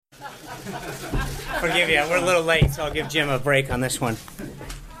Forgive you. We're a little late, so I'll give Jim a break on this one.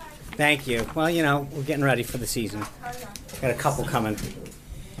 Thank you. Well, we're getting ready for the season. Got a couple coming.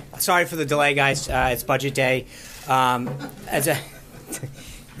 Sorry for the delay, guys. It's budget day. I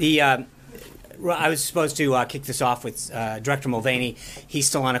was supposed to kick this off with Director Mulvaney. He's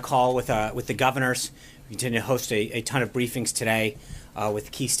still on a call with the governors. We continue to host a ton of briefings today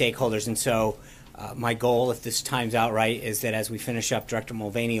with key stakeholders, and so my goal, if this times out right, is that as we finish up, Director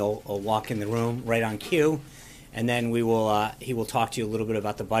Mulvaney will walk in the room right on cue, and then he will talk to you a little bit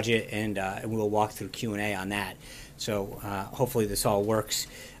about the budget, and we will walk through Q&A on that. So hopefully this all works.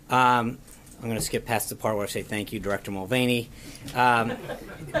 I'm going to skip past the part where I say thank you, Director Mulvaney.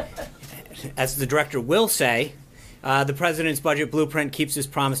 As the director will say, the president's budget blueprint keeps his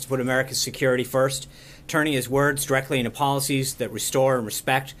promise to put America's security first, turning his words directly into policies that restore and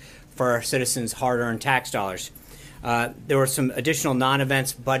respect for our citizens' hard-earned tax dollars. There were some additional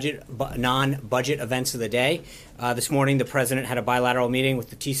non-budget events of the day. This morning, the president had a bilateral meeting with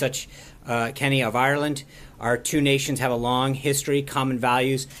the Taoiseach Kenny of Ireland. Our two nations have a long history, common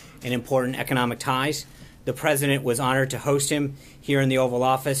values, and important economic ties. The president was honored to host him here in the Oval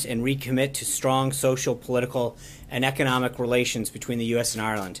Office and recommit to strong social, political, and economic relations between the U.S. and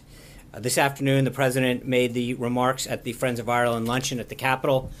Ireland. This afternoon, the president made the remarks at the Friends of Ireland luncheon at the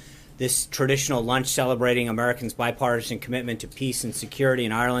Capitol. This traditional lunch celebrating Americans' bipartisan commitment to peace and security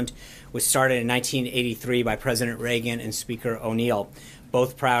in Ireland was started in 1983 by President Reagan and Speaker O'Neill,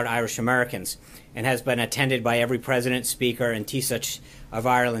 both proud Irish Americans, and has been attended by every president, speaker, and Taoiseach of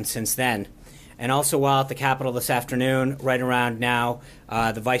Ireland since then. And also while at the Capitol this afternoon, right around now,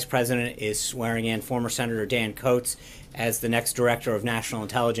 the Vice President is swearing in former Senator Dan Coats as the next Director of National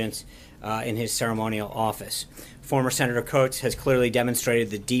Intelligence in his ceremonial office. Former Senator Coats has clearly demonstrated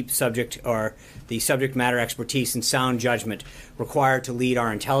the subject matter expertise and sound judgment required to lead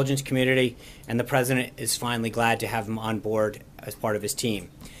our intelligence community, and the President is finally glad to have him on board as part of his team.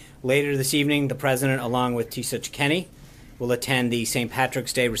 Later this evening, the President, along with Taoiseach Kenny, will attend the St.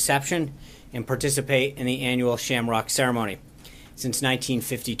 Patrick's Day reception and participate in the annual Shamrock ceremony. Since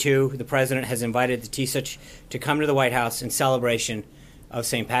 1952, the President has invited the Taoiseach to come to the White House in celebration of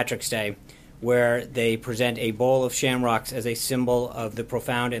St. Patrick's Day, where they present a bowl of shamrocks as a symbol of the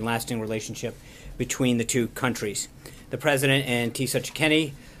profound and lasting relationship between the two countries. The President and Taoiseach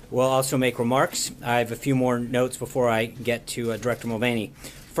Kenny will also make remarks. I have a few more notes before I get to Director Mulvaney.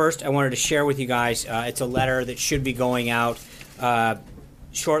 First, I wanted to share with you guys, it's a letter that should be going out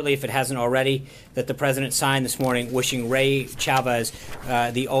shortly, if it hasn't already, that the President signed this morning wishing Ray Chavez,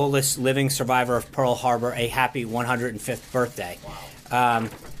 the oldest living survivor of Pearl Harbor, a happy 105th birthday.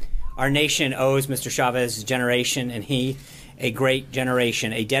 Our nation owes Mr. Chavez's generation and he a great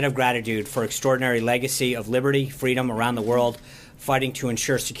generation, a debt of gratitude for extraordinary legacy of liberty, freedom around the world, fighting to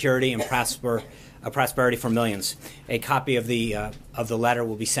ensure security and prosperity for millions. A copy of the letter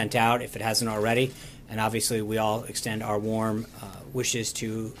will be sent out if it hasn't already, and obviously we all extend our warm wishes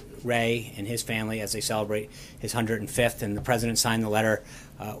to Ray and his family as they celebrate his 105th, and the President signed the letter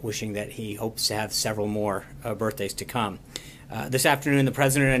wishing that he hopes to have several more birthdays to come. This afternoon, the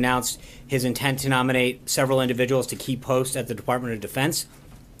President announced his intent to nominate several individuals to key posts at the Department of Defense.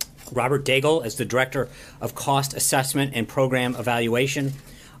 Robert Daigle as the Director of Cost Assessment and Program Evaluation,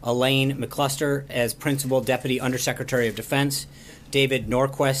 Elaine McCluster as Principal Deputy Undersecretary of Defense, David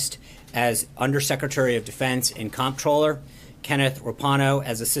Norquist as Undersecretary of Defense and Comptroller, Kenneth Rapano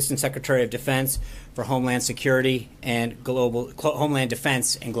as Assistant Secretary of Defense for Homeland Security and Homeland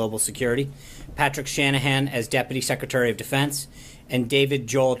Defense and Global Security, Patrick Shanahan as Deputy Secretary of Defense, and David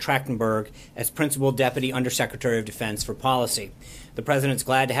Joel Trachtenberg as Principal Deputy Undersecretary of Defense for Policy. The President's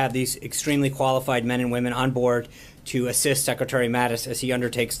glad to have these extremely qualified men and women on board to assist Secretary Mattis as he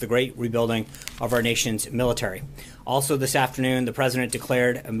undertakes the great rebuilding of our nation's military. Also this afternoon, the President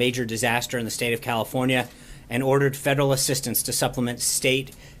declared a major disaster in the state of California and ordered federal assistance to supplement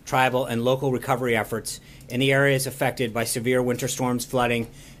state, tribal, and local recovery efforts in the areas affected by severe winter storms, flooding,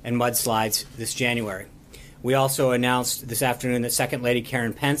 and mudslides this January. We also announced this afternoon that Second Lady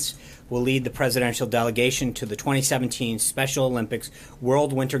Karen Pence will lead the presidential delegation to the 2017 Special Olympics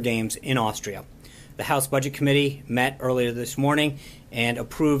World Winter Games in Austria. The House Budget Committee met earlier this morning and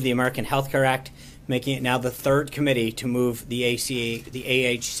approved the American Health Care Act, making it now the third committee to move the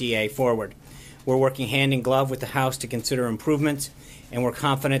AHCA forward. We're working hand in glove with the House to consider improvements, and we're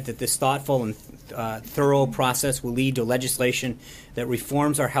confident that this thoughtful and thorough process will lead to legislation that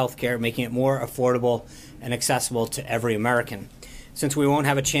reforms our health care, making it more affordable and accessible to every American. Since we won't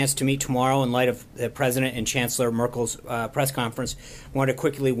have a chance to meet tomorrow in light of the President and Chancellor Merkel's press conference, I want to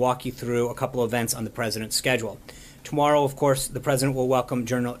quickly walk you through a couple of events on the President's schedule. Tomorrow, of course, the President will welcome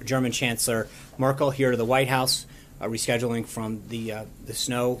German Chancellor Merkel here to the White House, rescheduling from the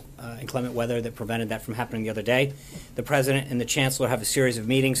snow, inclement weather that prevented that from happening the other day. The President and the Chancellor have a series of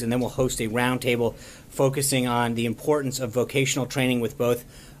meetings, and then we'll host a roundtable focusing on the importance of vocational training with both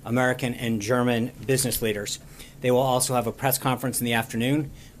American and German business leaders. They will also have a press conference in the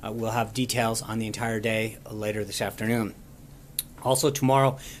afternoon. We'll have details on the entire day later this afternoon. Also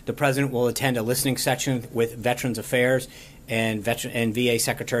tomorrow, the President will attend a listening session with Veterans Affairs and VA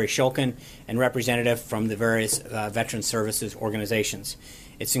Secretary Shulkin and representative from the various Veteran Services organizations.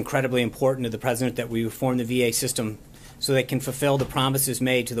 It's incredibly important to the President that we reform the VA system so they can fulfill the promises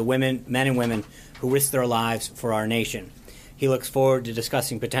made to the men and women who risk their lives for our nation. He looks forward to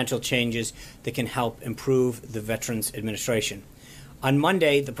discussing potential changes that can help improve the Veterans Administration. On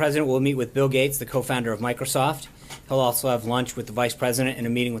Monday, the President will meet with Bill Gates, the co-founder of Microsoft. He'll also have lunch with the Vice President and a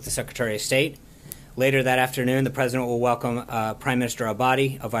meeting with the Secretary of State. Later that afternoon, the President will welcome Prime Minister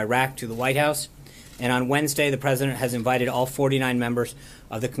Abadi of Iraq to the White House. And on Wednesday, the President has invited all 49 members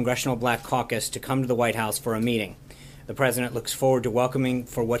of the Congressional Black Caucus to come to the White House for a meeting. The President looks forward to welcoming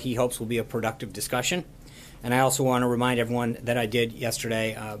for what he hopes will be a productive discussion. And I also want to remind everyone that I did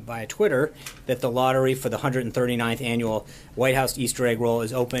yesterday via Twitter that the lottery for the 139th annual White House Easter egg roll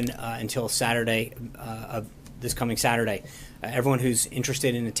is open until Saturday of this coming Saturday. Everyone who's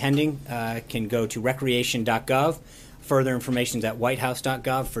interested in attending can go to recreation.gov. Further information is at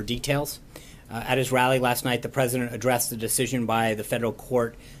whitehouse.gov for details. At his rally last night, the President addressed the decision by the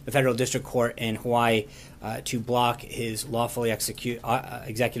federal district court in Hawaii to block his lawfully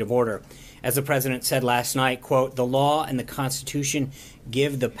executive order. As the President said last night, quote, "The law and the Constitution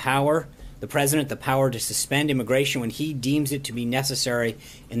give the President the power to suspend immigration when he deems it to be necessary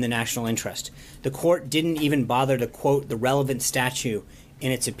in the national interest." The court didn't even bother to quote the relevant statute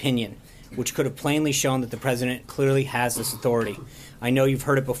in its opinion, which could have plainly shown that the President clearly has this authority. I know you've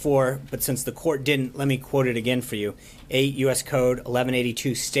heard it before, but since the court didn't, let me quote it again for you. 8 U.S. Code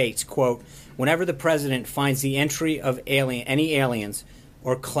 1182 states, quote, "Whenever the President finds the entry of any aliens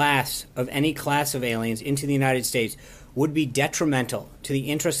or class of any class of aliens into the United States would be detrimental to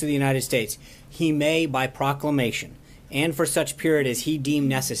the interests of the United States, he may, by proclamation, and for such period as he deem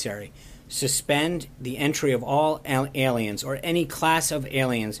necessary, suspend the entry of all aliens or any class of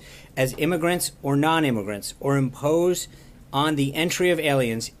aliens as immigrants or non-immigrants, or impose on the entry of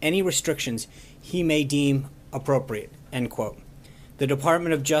aliens any restrictions he may deem appropriate," end quote. The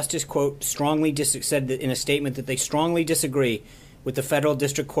Department of Justice, quote, said that in a statement that they strongly disagree with the federal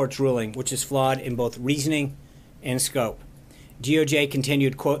district court's ruling, which is flawed in both reasoning and scope. DOJ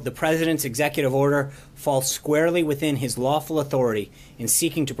continued, quote, "The President's executive order falls squarely within his lawful authority in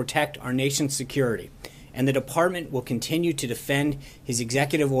seeking to protect our nation's security, and the Department will continue to defend his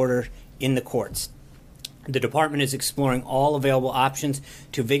executive order in the courts. The Department is exploring all available options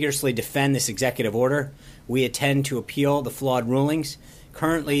to vigorously defend this executive order. We intend to appeal the flawed rulings.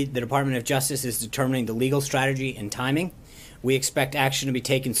 Currently, the Department of Justice is determining the legal strategy and timing. We expect action to be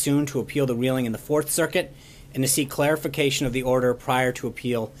taken soon to appeal the ruling in the Fourth Circuit and to seek clarification of the order prior to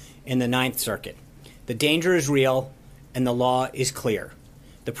appeal in the Ninth Circuit. The danger is real, and the law is clear.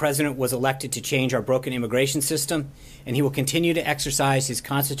 The President was elected to change our broken immigration system, and he will continue to exercise his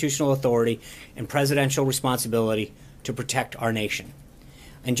constitutional authority and presidential responsibility to protect our nation."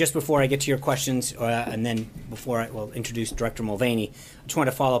 And just before I get to your questions, and then before I will introduce Director Mulvaney, I just want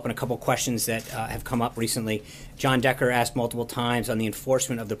to follow up on a couple questions that have come up recently. John Decker asked multiple times on the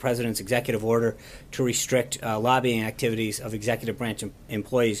enforcement of the President's executive order to restrict lobbying activities of executive branch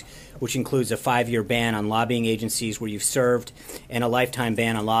employees, which includes a 5-year ban on lobbying agencies where you've served and a lifetime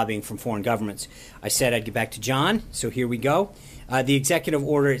ban on lobbying from foreign governments. I said I'd get back to John, so here we go. The executive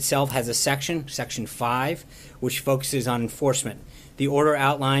order itself has a section 5, which focuses on enforcement. The order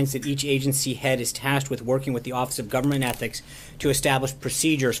outlines that each agency head is tasked with working with the Office of Government Ethics to establish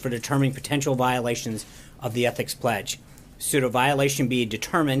procedures for determining potential violations of the Ethics Pledge. Should a violation be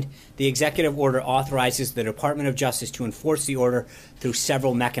determined, the executive order authorizes the Department of Justice to enforce the order through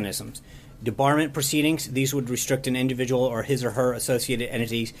several mechanisms. Debarment proceedings, these would restrict an individual or his or her associated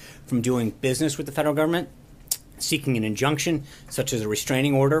entities from doing business with the federal government. Seeking an injunction, such as a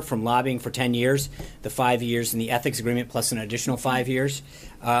restraining order from lobbying for 10 years, the 5 years in the ethics agreement plus an additional 5 years,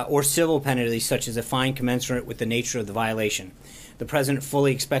 or civil penalties such as a fine commensurate with the nature of the violation. The President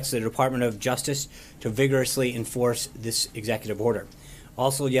fully expects the Department of Justice to vigorously enforce this executive order.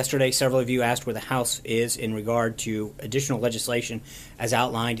 Also, yesterday, several of you asked where the House is in regard to additional legislation as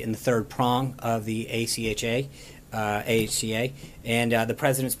outlined in the third prong of the AHCA, and the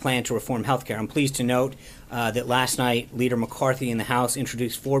President's plan to reform health care. I'm pleased to note that last night, Leader McCarthy in the House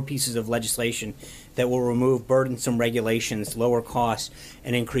introduced 4 pieces of legislation that will remove burdensome regulations, lower costs,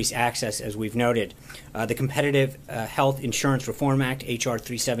 and increase access, as we've noted. The Competitive Health Insurance Reform Act, H.R.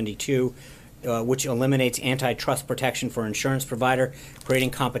 372, which eliminates antitrust protection for insurance provider, creating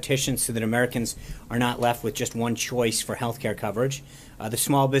competition so that Americans are not left with just one choice for health care coverage. The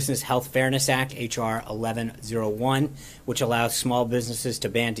Small Business Health Fairness Act, H.R. 1101, which allows small businesses to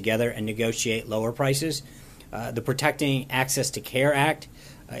band together and negotiate lower prices. The Protecting Access to Care Act,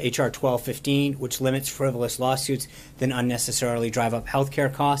 H.R. 1215, which limits frivolous lawsuits that unnecessarily drive up health care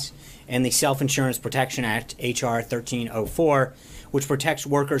costs. And the Self-Insurance Protection Act, H.R. 1304, which protects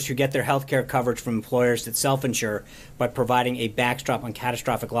workers who get their health care coverage from employers that self-insure by providing a backstop on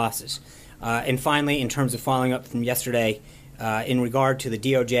catastrophic losses. And finally, in terms of following up from yesterday, in regard to the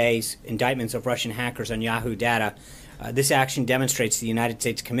DOJ's indictments of Russian hackers on Yahoo data, this action demonstrates the United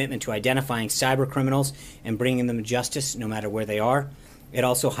States' commitment to identifying cyber criminals and bringing them to justice no matter where they are. It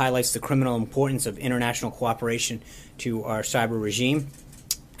also highlights the criminal importance of international cooperation to our cyber regime.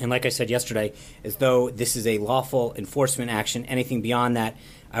 And like I said yesterday, as though this is a lawful enforcement action, anything beyond that,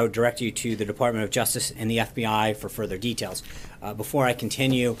 I would direct you to the Department of Justice and the FBI for further details. Before I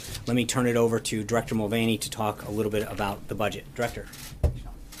continue, let me turn it over to Director Mulvaney to talk a little bit about the budget. Director.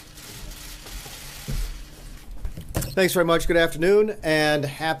 Thanks very much. Good afternoon and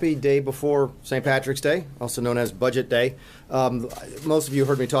happy day before St. Patrick's Day, also known as Budget Day. Most of you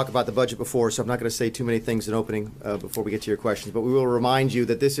heard me talk about the budget before, so I'm not going to say too many things in opening before we get to your questions. But we will remind you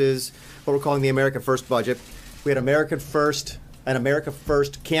that this is what we're calling the America First budget. We had an America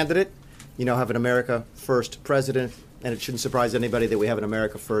First candidate. You now have an America First president, and it shouldn't surprise anybody that we have an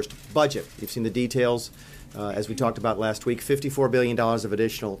America First budget. You've seen the details. As we talked about last week, $54 billion of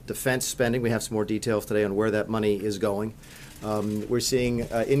additional defense spending. We have some more details today on where that money is going. We're seeing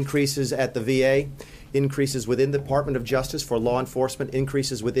increases at the VA, increases within the Department of Justice for law enforcement,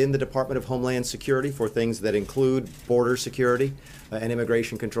 increases within the Department of Homeland Security for things that include border security and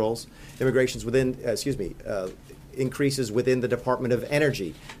immigration controls. Increases within the Department of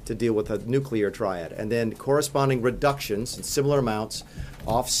Energy to deal with a nuclear triad, and then corresponding reductions in similar amounts,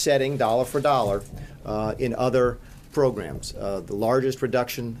 offsetting dollar for dollar in other programs. The largest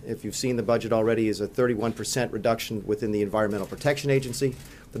reduction, if you've seen the budget already, is a 31% reduction within the Environmental Protection Agency.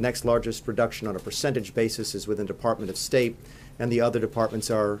 The next largest reduction on a percentage basis is within Department of State, and the other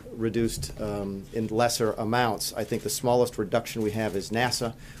departments are reduced in lesser amounts. I think the smallest reduction we have is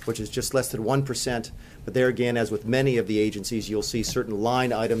NASA, which is just less than 1%. But there again, as with many of the agencies, you'll see certain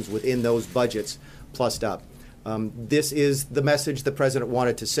line items within those budgets plussed up. This is the message the president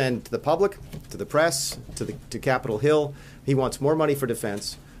wanted to send to the public, to the press, to Capitol Hill. He wants more money for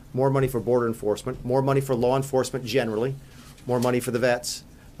defense, more money for border enforcement, more money for law enforcement generally, more money for the vets,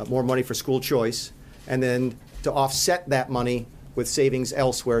 more money for school choice, and then to offset that money with savings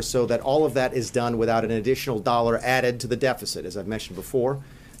elsewhere so that all of that is done without an additional dollar added to the deficit. As I've mentioned before,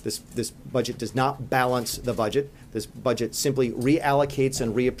 this budget does not balance the budget. This budget simply reallocates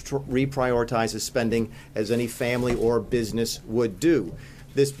and reprioritizes spending as any family or business would do.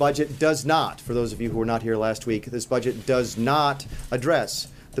 This budget does not, for those of you who were not here last week, this budget does not address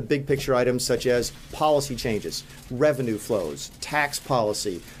the big picture items such as policy changes, revenue flows, tax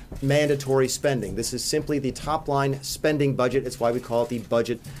policy, mandatory spending. This is simply the top line spending budget. It's why we call it the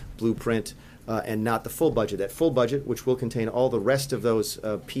budget blueprint and not the full budget. That full budget, which will contain all the rest of those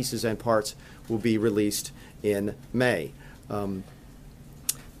pieces and parts, will be released in May.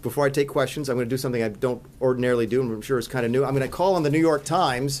 Before I take questions, I'm going to do something I don't ordinarily do, and I'm sure it's kind of new. I'm going to call on the New York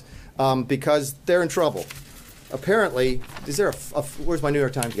Times because they're in trouble. Apparently, is there where's my New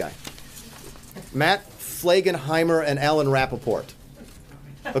York Times guy? Matt Flagenheimer and Alan Rappaport,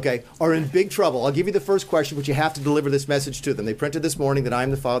 okay, are in big trouble. I'll give you the first question, but you have to deliver this message to them. They printed this morning that I'm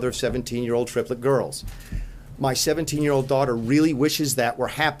the father of 17-year-old triplet girls. My 17-year-old daughter really wishes that were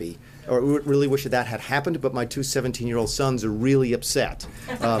happy, or really wishes that had happened, but my two 17-year-old sons are really upset.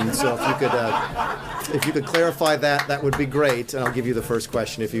 So if you could clarify that, that would be great, and I'll give you the first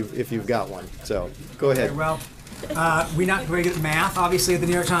question if you've got one. So go ahead. Okay, well, we're not very good at math, obviously, at the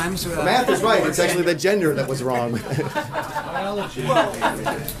New York Times. Math is right. It's actually the gender that was wrong.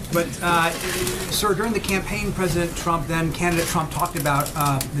 But, sir, during the campaign, President Trump, then candidate Trump, talked about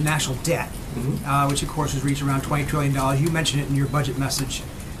the national debt, which, of course, has reached around $20 trillion. You mentioned it in your budget message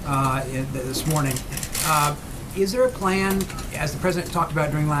this morning. Is there a plan, as the president talked about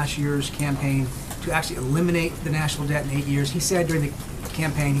during last year's campaign, to actually eliminate the national debt in 8 years? He said during the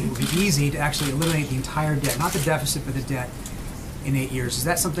campaign it would be easy to actually eliminate the entire debt, not the deficit, but the debt in 8 years. Is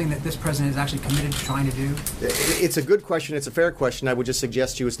that something that this president is actually committed to trying to do? It's a good question. It's a fair question. I would just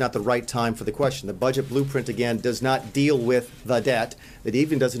suggest to you it's not the right time for the question. The budget blueprint, again, does not deal with the debt. It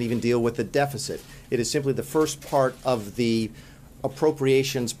even doesn't even deal with the deficit. It is simply the first part of the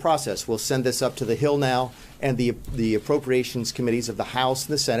appropriations process. We'll send this up to the Hill now, and the appropriations committees of the House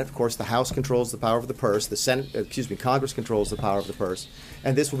and the Senate. Of course, the House controls the power of the purse. Congress controls the power of the purse.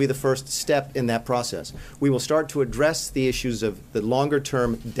 And this will be the first step in that process. We will start to address the issues of the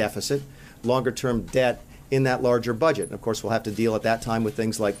longer-term deficit, longer-term debt in that larger budget. And of course, we'll have to deal at that time with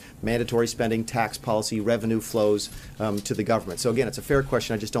things like mandatory spending, tax policy, revenue flows to the government. So again, it's a fair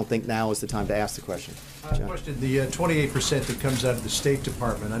question. I just don't think now is the time to ask the question. Question, the 28% that comes out of the State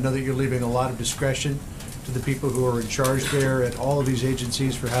Department, I know that you're leaving a lot of discretion to the people who are in charge there at all of these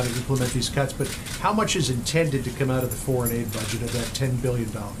agencies for how to implement these cuts, but how much is intended to come out of the foreign aid budget of that $10 billion?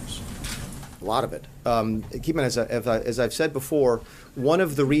 A lot of it. Keep in mind, as I've said before, one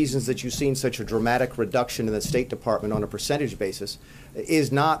of the reasons that you've seen such a dramatic reduction in the State Department on a percentage basis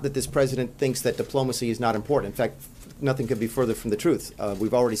is not that this president thinks that diplomacy is not important. In fact, nothing could be further from the truth.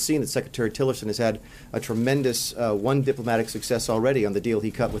 We've already seen that Secretary Tillerson has had a tremendous one diplomatic success already on the deal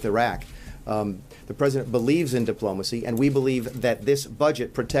he cut with Iraq. The president believes in diplomacy, and we believe that this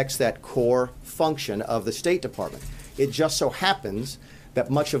budget protects that core function of the State Department. It just so happens that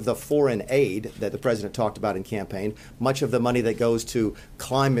much of the foreign aid that the president talked about in campaign, much of the money that goes to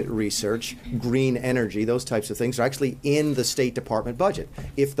climate research, green energy, those types of things, are actually in the State Department budget.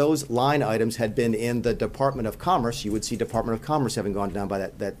 If those line items had been in the Department of Commerce, you would see Department of Commerce having gone down by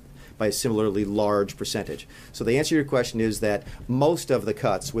by a similarly large percentage. So the answer to your question is that most of the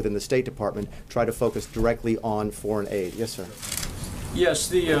cuts within the State Department try to focus directly on foreign aid. Yes, sir. Yes,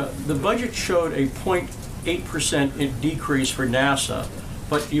 the budget showed a 0.8% decrease for NASA,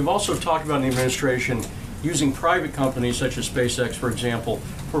 but you've also talked about in the administration using private companies such as SpaceX, for example,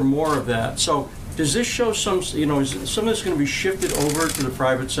 for more of that. So does this show some of this going to be shifted over to the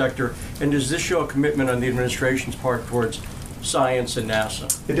private sector, and does this show a commitment on the administration's part towards science and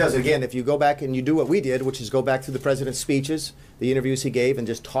NASA? It does. Again, if you go back and you do what we did, which is go back through the president's speeches, the interviews he gave, and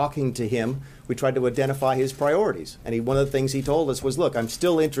just talking to him, we tried to identify his priorities. And one of the things he told us was, look, I'm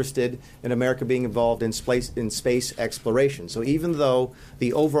still interested in America being involved in space exploration. So even though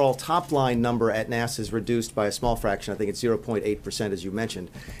the overall top line number at NASA is reduced by a small fraction, I think it's 0.8%, as you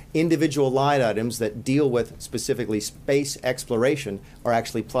mentioned, individual line items that deal with specifically space exploration are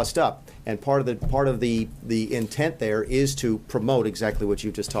actually plussed up. And part of the intent there is to promote exactly what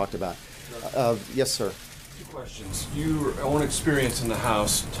you just talked about. Yes, sir. Questions. Your own experience in the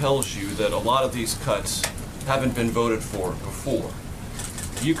House tells you that a lot of these cuts haven't been voted for before.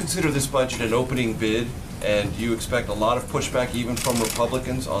 Do you consider this budget an opening bid, and do you expect a lot of pushback even from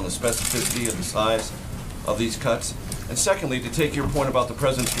Republicans on the specificity of the size of these cuts? And secondly, to take your point about the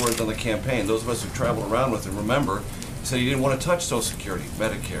president's words on the campaign, those of us who travel around with him remember he said he didn't want to touch Social Security,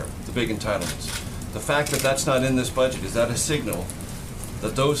 Medicare, the big entitlements. The fact that that's not in this budget, is that a signal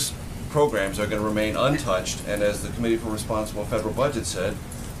that those programs are going to remain untouched, and as the Committee for Responsible Federal Budget said,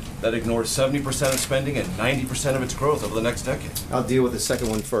 that ignores 70% of spending and 90% of its growth over the next decade? I'll deal with the second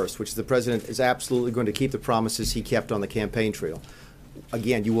one first, which the president is absolutely going to keep the promises he kept on the campaign trail.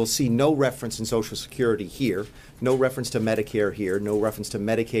 Again, you will see no reference in Social Security here, no reference to Medicare here, no reference to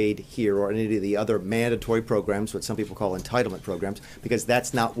Medicaid here or any of the other mandatory programs, what some people call entitlement programs, because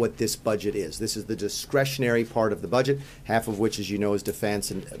that's not what this budget is. This is the discretionary part of the budget, half of which, as you know, is defense,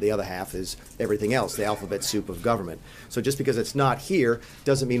 and the other half is everything else, the alphabet soup of government. So just because it's not here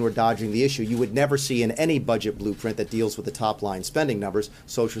doesn't mean we're dodging the issue. You would never see in any budget blueprint that deals with the top line spending numbers,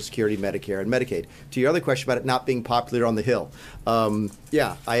 Social Security, Medicare, and Medicaid. To your other question about it not being popular on the Hill,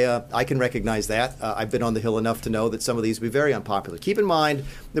 yeah, I can recognize that. I've been on the Hill enough to know that some of these will be very unpopular. Keep in mind,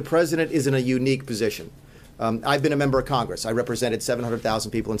 the president is in a unique position. I've been a member of Congress. I represented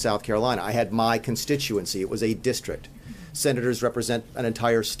 700,000 people in South Carolina. I had my constituency. It was a district. Senators represent an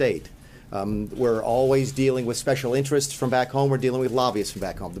entire state. We're always dealing with special interests from back home. We're dealing with lobbyists from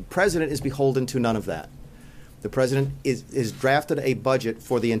back home. The president is beholden to none of that. The president is drafted a budget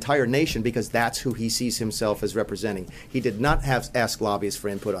for the entire nation because that's who he sees himself as representing. He did not ask lobbyists for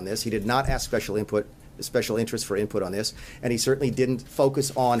input on this. He did not ask special interests for input on this, and he certainly didn't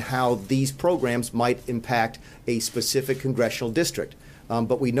focus on how these programs might impact a specific congressional district.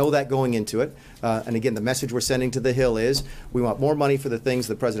 But we know that going into it. And again, the message we're sending to the Hill is we want more money for the things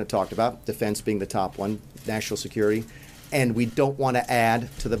the president talked about, defense being the top one, national security, and we don't want to add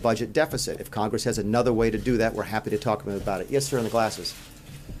to the budget deficit. If Congress has another way to do that, we're happy to talk about it. Yes, sir, in the glasses.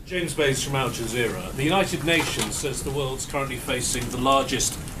 James Bays from Al Jazeera. The United Nations says the world's currently facing the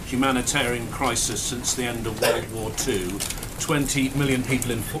largest humanitarian crisis since the end of World War II. 20 million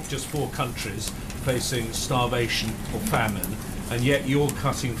people in just 4 countries facing starvation or famine, and yet you're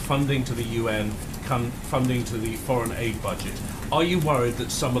cutting funding to the UN, funding to the foreign aid budget. Are you worried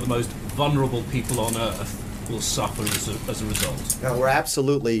that some of the most vulnerable people on Earth will suffer as a result? We're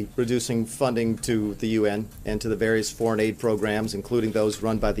absolutely reducing funding to the UN and to the various foreign aid programs, including those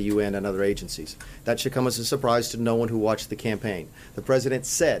run by the UN and other agencies. That should come as a surprise to no one who watched the campaign. The president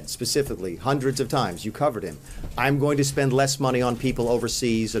said specifically, hundreds of times, you covered him, I'm going to spend less money on people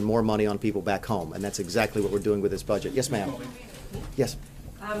overseas and more money on people back home. And that's exactly what we're doing with this budget. Yes, ma'am. Yes.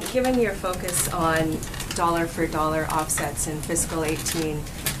 Given your focus on dollar-for-dollar offsets in fiscal 18,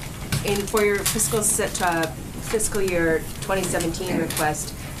 for your fiscal year 2017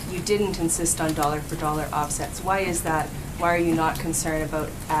 request, you didn't insist on dollar-for-dollar offsets. Why is that? Why are you not concerned about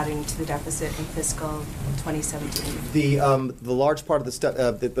adding to the deficit in fiscal 2017? The large part of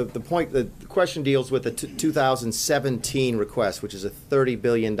the question deals with the 2017 request, which is a $30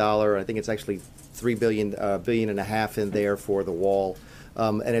 billion. I think it's actually $3 billion and a half in there for the wall,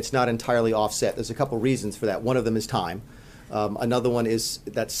 and it's not entirely offset. There's a couple reasons for that. One of them is time. Another one is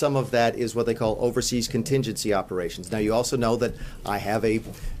that some of that is what they call overseas contingency operations. Now, you also know that I have a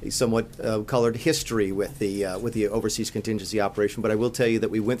somewhat colored history with the overseas contingency operation, but I will tell you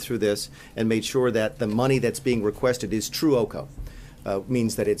that we went through this and made sure that the money that's being requested is true OCO.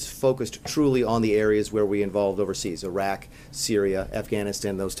 Means that it's focused truly on the areas where we involved overseas, Iraq, Syria,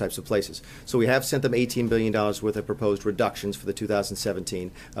 Afghanistan, those types of places. So we have sent them $18 billion worth of proposed reductions for the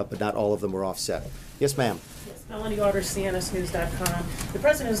 2017, but not all of them were offset. Yes, ma'am. Yes, Melanie Arter, CNSnews.com. The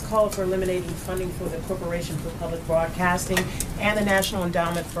president has called for eliminating funding for the Corporation for Public Broadcasting and the National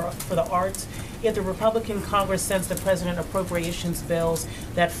Endowment for the Arts. Yet the Republican Congress sends the president appropriations bills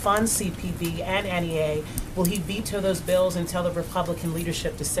that fund CPB and NEA. Will he veto those bills and tell the Republican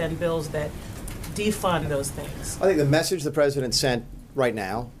leadership to send bills that defund those things? I think the message the president sent right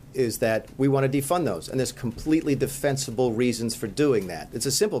now is that we want to defund those, and there's completely defensible reasons for doing that. It's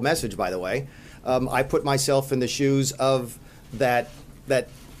a simple message, by the way. I put myself in the shoes of that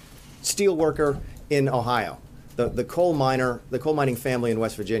steel worker in Ohio. The coal mining family in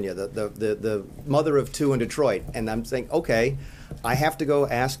West Virginia, the mother of two in Detroit, and I'm saying, okay, I have to go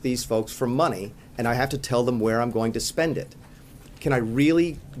ask these folks for money, and I have to tell them where I'm going to spend it. Can I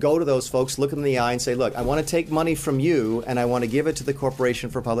really go to those folks, look them in the eye, and say, look, I want to take money from you, and I want to give it to the Corporation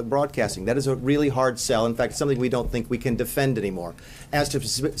for Public Broadcasting? That is a really hard sell. In fact, it's something we don't think we can defend anymore. As to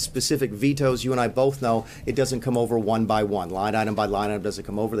specific vetoes, you and I both know it doesn't come over one by one. Line item by line item doesn't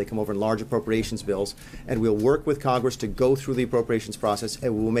come over. They come over in large appropriations bills, and we'll work with Congress to go through the appropriations process,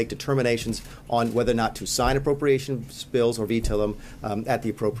 and we will make determinations on whether or not to sign appropriations bills or veto them at the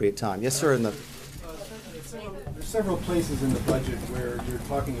appropriate time. Yes, sir. There's several places in the budget where you're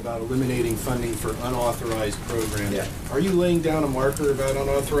talking about eliminating funding for unauthorized programs. Yeah. Are you laying down a marker about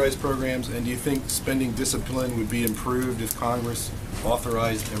unauthorized programs, and do you think spending discipline would be improved if Congress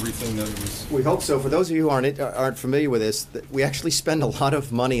authorized everything that it was? We hope so. For those of you who aren't familiar with this, we actually spend a lot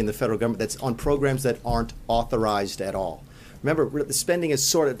of money in the federal government that's on programs that aren't authorized at all. Remember, the spending is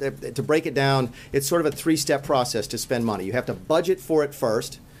sort of, to break it down, it's sort of a three-step process to spend money. You have to budget for it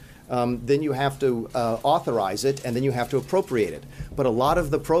first. Then you have to authorize it, and then you have to appropriate it. But a lot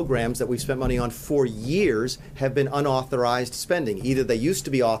of the programs that we've spent money on for years have been unauthorized spending. Either they used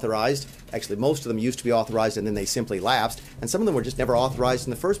to be authorized, actually most of them used to be authorized, and then they simply lapsed, and some of them were just never authorized in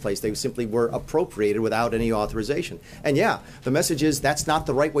the first place. They simply were appropriated without any authorization. And yeah, the message is that's not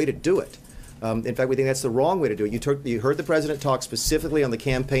the right way to do it. In fact, we think that's the wrong way to do it. You heard the president talk specifically on the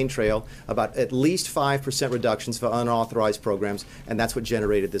campaign trail about at least 5% reductions for unauthorized programs, and that's what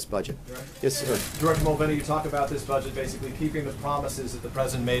generated this budget. Yes, sir. Director Mulvaney, you talk about this budget basically keeping the promises that the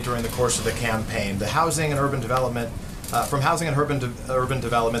president made during the course of the campaign. The housing and urban development, from housing and urban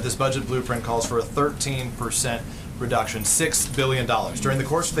development, this budget blueprint calls for a 13% reduction, $6 billion. During the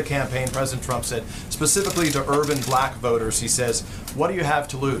course of the campaign, President Trump said, specifically to urban black voters, he says, what do you have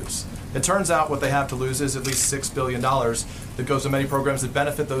to lose? It turns out what they have to lose is at least $6 billion that goes to many programs that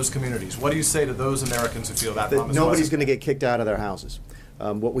benefit those communities. What do you say to those Americans who feel that promise? Nobody's going to get kicked out of their houses.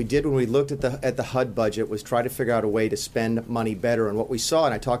 What we did when we looked at the HUD budget was try to figure out a way to spend money better. And what we saw,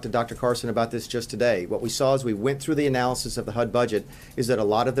 and I talked to Dr. Carson about this just today, what we saw as we went through the analysis of the HUD budget is that a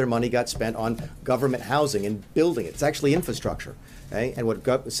lot of their money got spent on government housing and building it. It's actually infrastructure. Okay? And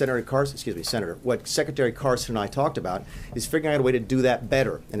what Secretary Carson and I talked about is figuring out a way to do that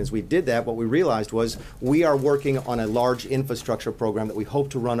better. And as we did that, what we realized was we are working on a large infrastructure program that we hope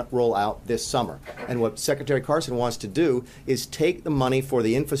to roll out this summer. And what Secretary Carson wants to do is take the money for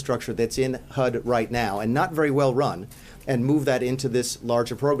the infrastructure that's in HUD right now and not very well run, and move that into this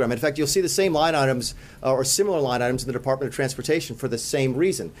larger program. In fact, you'll see the same line items or similar line items in the Department of Transportation for the same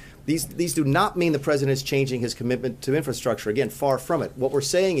reason. These do not mean the president is changing his commitment to infrastructure. Again, far from it. What we're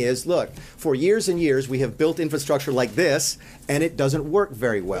saying is, look, for years and years we have built infrastructure like this, and it doesn't work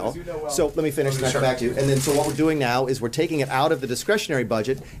very well. So let me finish and I'll come back to you. And then so what we're doing now is we're taking it out of the discretionary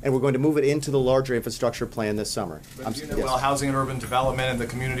budget, and we're going to move it into the larger infrastructure plan this summer. But you know, well, housing and urban development and the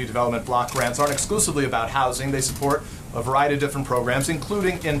community development block grants aren't exclusively about housing. They support a variety of different programs,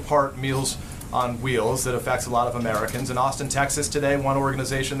 including in part Meals on Wheels that affects a lot of Americans. In Austin, Texas today, one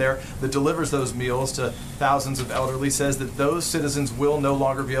organization there that delivers those meals to thousands of elderly says that those citizens will no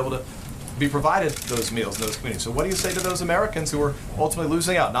longer be able to be provided those meals in those communities. So what do you say to those Americans who are ultimately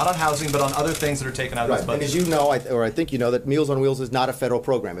losing out, not on housing, but on other things that are taken out of this budget? And as you know, I think you know, that Meals on Wheels is not a federal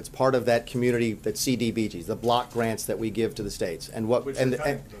program. It's part of that community, that CDBGs, the block grants that we give to the states. And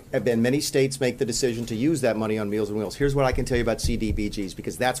many states make the decision to use that money on Meals on Wheels. Here's what I can tell you about CDBGs,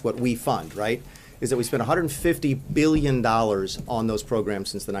 because that's what we fund, right? Is that we spent $150 billion on those programs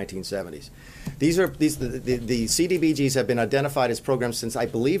since the 1970s. The CDBGs have been identified as programs since, I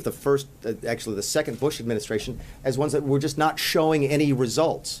believe, the second Bush administration, as ones that were just not showing any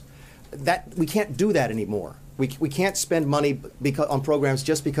results. That we can't do that anymore. We can't spend money on programs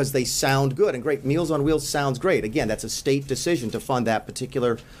just because they sound good and great. Meals on Wheels sounds great. Again, that's a state decision to fund that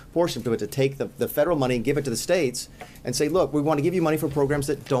particular portion to it, to take the federal money and give it to the states and say, look, we want to give you money for programs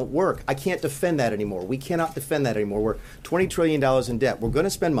that don't work. I can't defend that anymore. We cannot defend that anymore. We're $20 trillion in debt. We're going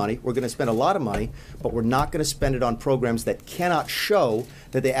to spend money. We're going to spend a lot of money, but we're not going to spend it on programs that cannot show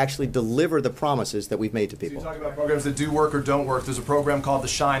that they actually deliver the promises that we've made to people. So you talk about programs that do work or don't work. There's a program called The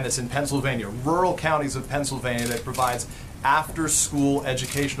Shine that's in Pennsylvania, rural counties of Pennsylvania, that provides after-school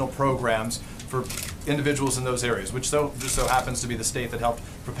educational programs for individuals in those areas, which just so happens to be the state that helped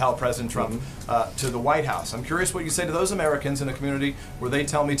propel President Trump to the White House. I'm curious what you say to those Americans in a community where they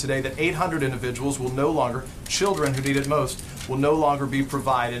tell me today that 800 individuals will no longer, children who need it most, will no longer be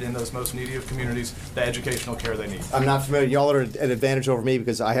provided in those most needy of communities the educational care they need. I'm not familiar. Y'all are at an advantage over me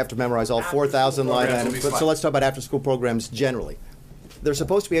because I have to memorize all 4,000 line items. So let's talk about after-school programs generally. They're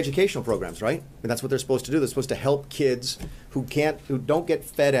supposed to be educational programs, right? And that's what they're supposed to do. They're supposed to help kids who don't get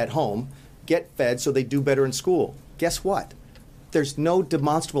fed at home get fed so they do better in school. Guess what? There's no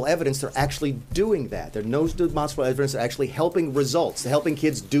demonstrable evidence they're actually doing that. There's no demonstrable evidence they're actually helping results, helping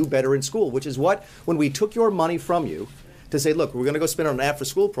kids do better in school, which is what, when we took your money from you to say, look, we're going to go spend on an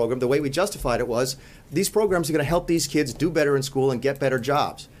after-school program, the way we justified it was, these programs are going to help these kids do better in school and get better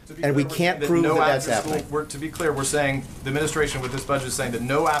jobs. And we can't prove that that's happening. To be clear, we're saying, the administration with this budget is saying that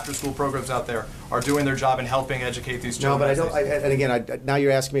no after-school programs out there are doing their job in helping educate these children. No, but and again, now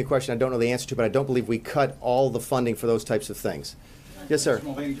you're asking me a question I don't know the answer to, but I don't believe we cut all the funding for those types of things. Yes, sir. Mr.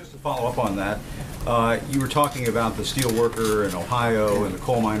 Mulvaney, just to follow up on that, you were talking about the steel worker in Ohio and the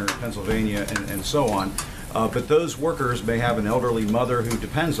coal miner in Pennsylvania and so on, but those workers may have an elderly mother who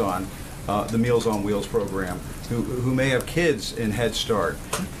depends on the Meals on Wheels program, who may have kids in Head Start.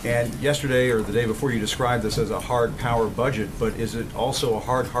 And yesterday or the day before, you described this as a hard power budget, but is it also a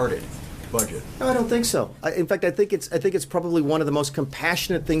hard-hearted budget? No, I don't think so. In fact, I think it's probably one of the most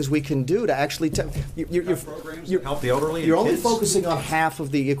compassionate things we can do to actually programs that help the elderly. You're only focusing on half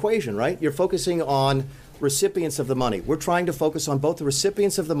of the equation, right? You're focusing on recipients of the money. We're trying to focus on both the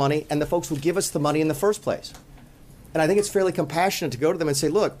recipients of the money and the folks who give us the money in the first place. And I think it's fairly compassionate to go to them and say,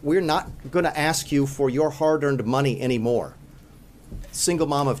 look, we're not going to ask you for your hard-earned money anymore. Single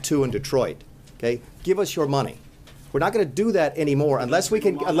mom of two in Detroit, okay? Give us your money. We're not going to do that anymore unless we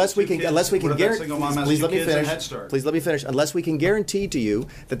can guarantee. Please let me finish. Please let me finish. Unless we can guarantee to you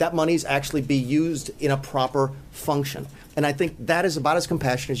that money is actually be used in a proper function. And I think that is about as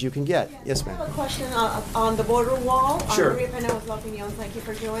compassionate as you can get. Yes, ma'am. I have a question on the border wall. Sure. Maria Pena with La Opinion. Thank you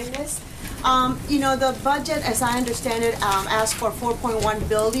for doing this. The budget, as I understand it, asks for $4.1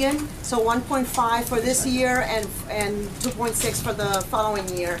 billion, so 1.5 for this year and 2.6 for the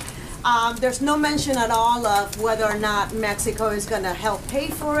following year. There's no mention at all of whether or not Mexico is going to help pay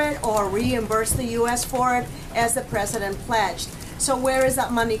for it or reimburse the U.S. for it, as the president pledged. So where is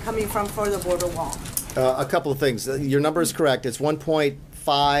that money coming from for the border wall? A couple of things. Your number is correct. It's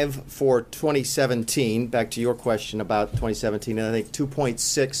 1.5 for 2017, back to your question about 2017, and I think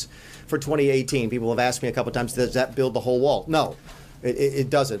 2.6 for 2018. People have asked me a couple of times, does that build the whole wall? No. It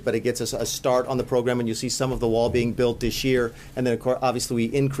doesn't, but it gets us a start on the program, and you see some of the wall being built this year, and then of course, obviously we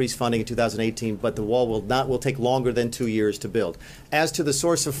increase funding in 2018, but the wall will take longer than 2 years to build. As to the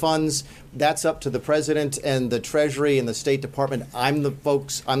source of funds, that's up to the President and the Treasury and the State Department. We're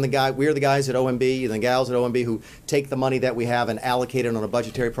the guys at OMB and the gals at OMB who take the money that we have and allocate it on a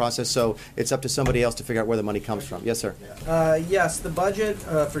budgetary process, so it's up to somebody else to figure out where the money comes from. Yes, sir. Yes, the budget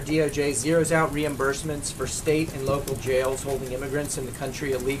for DOJ zeroes out reimbursements for state and local jails holding immigrants migrants in the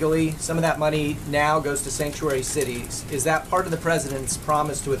country illegally. Some of that money now goes to sanctuary cities. Is that part of the president's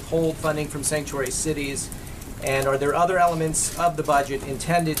promise to withhold funding from sanctuary cities? And are there other elements of the budget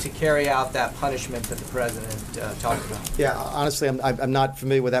intended to carry out that punishment that the president talked about? Yeah, honestly, I'm not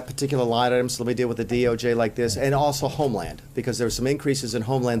familiar with that particular line item, so let me deal with the DOJ like this, and also Homeland, because there's some increases in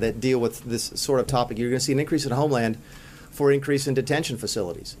Homeland that deal with this sort of topic. You're going to see an increase in Homeland for increase in detention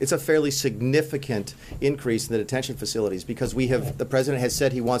facilities. It's a fairly significant increase in the detention facilities because the president has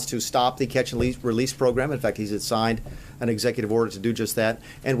said he wants to stop the catch and release program. In fact, he's signed an executive order to do just that,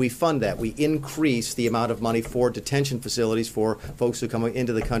 and we fund that. We increase the amount of money for detention facilities for folks who come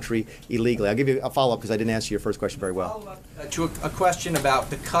into the country illegally. I'll give you a follow-up because I didn't answer your first question very well. Follow-up to a question about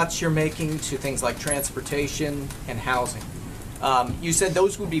the cuts you're making to things like transportation and housing. You said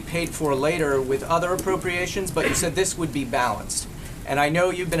those would be paid for later with other appropriations, but you said this would be balanced. And I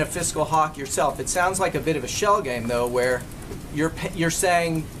know you've been a fiscal hawk yourself. It sounds like a bit of a shell game, though, where you're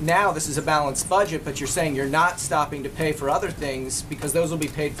saying now this is a balanced budget, but you're saying you're not stopping to pay for other things because those will be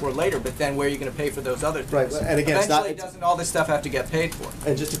paid for later. But then where are you going to pay for those other things? Right, and again, eventually, doesn't all this stuff have to get paid for?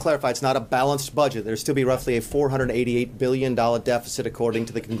 And just to clarify, it's not a balanced budget. There'll still be roughly a $488 billion deficit according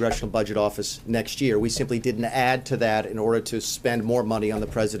to the Congressional Budget Office next year. We simply didn't add to that in order to spend more money on the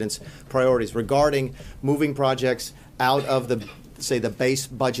president's priorities. Regarding moving projects out of the base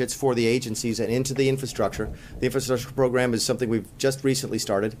budgets for the agencies and into the infrastructure. The infrastructure program is something we've just recently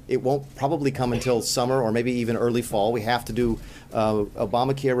started. It won't probably come until summer or maybe even early fall. We have to do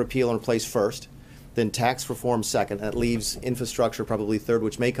Obamacare repeal and replace first, then tax reform second. That leaves infrastructure probably third,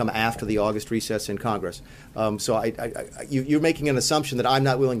 which may come after the August recess in Congress. So you're making an assumption that I'm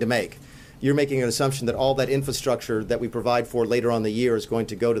not willing to make. You're making an assumption that all that infrastructure that we provide for later on in the year is going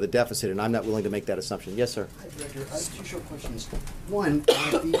to go to the deficit, and I'm not willing to make that assumption. Yes, sir. Hi, Director. I have two short questions. One,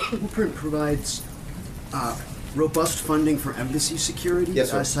 the blueprint provides robust funding for embassy security,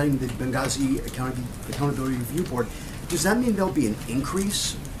 yes, sir. Citing the Benghazi Accountability Review Board. Does that mean there'll be an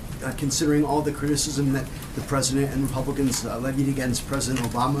increase, considering all the criticism that the president and Republicans levied against President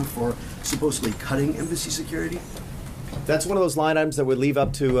Obama for supposedly cutting embassy security? That's one of those line items that would leave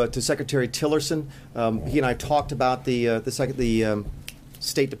up to Secretary Tillerson. He and I talked about the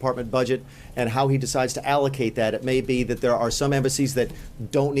State Department budget and how he decides to allocate that. It may be that there are some embassies that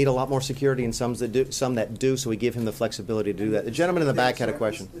don't need a lot more security and some that do, so we give him the flexibility to do that. The gentleman in the back had a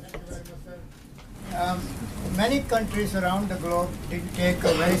question. Many countries around the globe take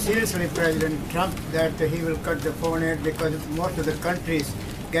very seriously President Trump that he will cut the foreign aid because most of the countries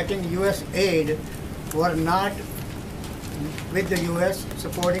getting U.S. aid were not with the U.S.,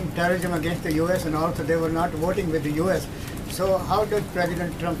 supporting terrorism against the U.S., and also they were not voting with the U.S. So how does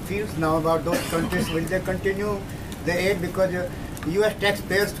President Trump feel now about those countries? Will they continue the aid? Because U.S.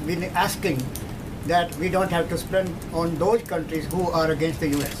 taxpayers have been asking that we don't have to spend on those countries who are against the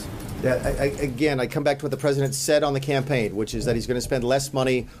U.S. Yeah, again, I come back to what the president said on the campaign, which is that he's going to spend less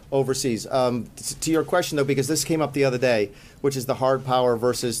money overseas. To your question, though, because this came up the other day, which is the hard power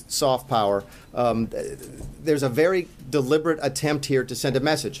versus soft power, there's a very deliberate attempt here to send a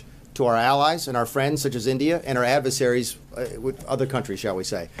message to our allies and our friends, such as India, and our adversaries with other countries, shall we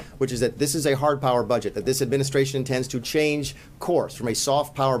say, which is that this is a hard power budget, that this administration intends to change course from a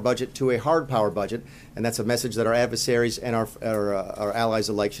soft power budget to a hard power budget, and that's a message that our adversaries and our allies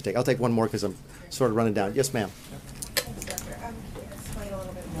alike should take. I'll take one more because I'm sort of running down. Yes, ma'am. Doctor, can you explain a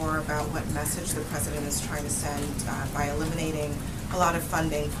little bit more about what message the president is trying to send by eliminating a lot of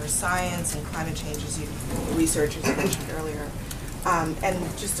funding for science and climate change, as research, as you mentioned earlier? And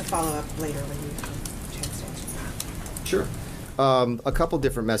just to follow up later when you have a chance to answer that. Sure. A couple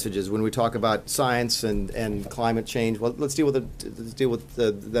different messages when we talk about science and climate change. Well, let's deal with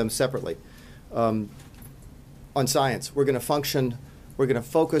them separately. On science, we're going to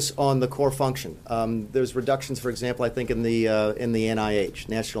focus on the core function. There's reductions, for example, I think in the NIH,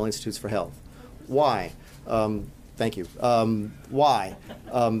 National Institutes for Health. Why? Thank you. Why?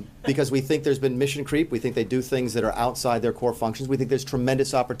 Because we think there's been mission creep. We think they do things that are outside their core functions. We think there's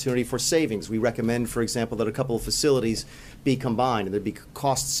tremendous opportunity for savings. We recommend, for example, that a couple of facilities be combined and there'd be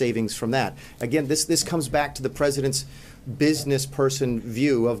cost savings from that. Again, this comes back to the president's business person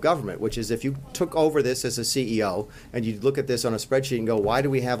view of government, which is if you took over this as a CEO and you look at this on a spreadsheet and go, why do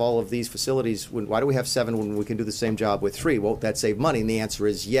we have all of these facilities? Why do we have 7 when we can do the same job with 3? Won't that save money? And the answer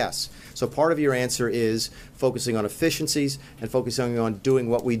is yes. So part of your answer is focusing on efficiencies and focusing on doing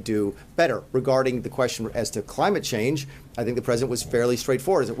what we do better. Regarding the question as to climate change, I think the president was fairly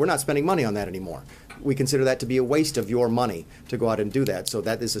straightforward, is that we're not spending money on that anymore. we consider that to be a waste of your money to go out and do that. So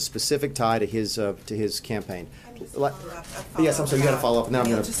that is a specific tie to his campaign. Yes, I'm sorry, you got to follow up, and then I'm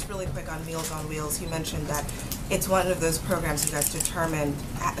going to... Just really quick on Meals on Wheels, you mentioned that it's one of those programs you guys determined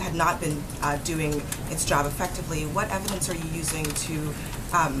had not been doing its job effectively. What evidence are you using to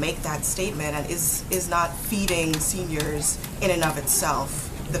make that statement, and is not feeding seniors in and of itself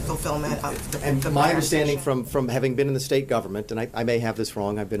the fulfillment of the And the my prior understanding vision? from having been in the state government, and I may have this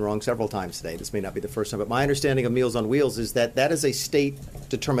wrong, I've been wrong several times today, this may not be the first time, but my understanding of Meals on Wheels is that that is a state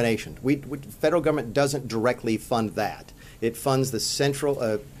determination. Federal government doesn't directly fund that. It funds the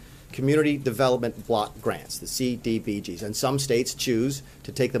central community development block grants, the CDBGs, and some states choose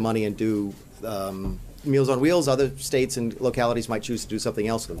to take the money and do Meals on Wheels. Other states and localities might choose to do something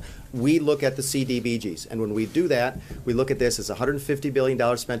else with them. We look at the CDBGs, and when we do that, we look at this as $150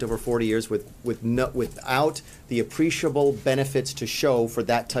 billion spent over 40 years without the appreciable benefits to show for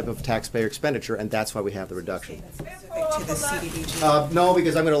that type of taxpayer expenditure, and that's why we have the reduction. To the CDBG. No,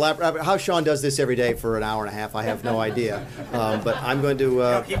 because I'm going to elaborate. How Sean does this every day for an hour and a half, I have no idea. But I'm going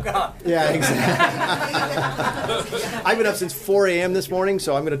to... keep going. Yeah, exactly. I've been up since 4 a.m. this morning,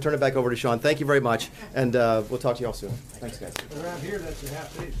 so I'm going to turn it back over to Sean. Thank you very much, and we'll talk to you all soon. Thanks, guys. Around here, that's a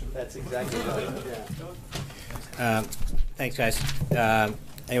half day. That's exactly right. Yeah. Thanks, guys.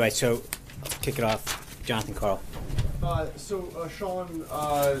 Anyway, so kick it off. Jonathan Karl. Sean,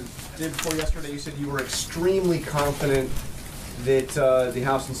 day before yesterday, you said you were extremely confident that the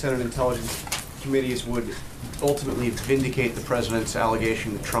House and Senate Intelligence Committees would ultimately vindicate the president's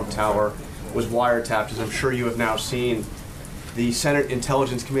allegation that Trump Tower was wiretapped. As I'm sure you have now seen, the Senate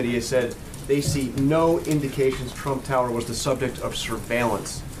Intelligence Committee has said they see no indications Trump Tower was the subject of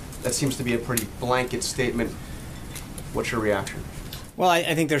surveillance. That seems to be a pretty blanket statement. What's your reaction? Well,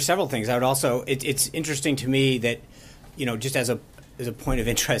 I think there's several things. I would also, it's interesting to me that, just as a point of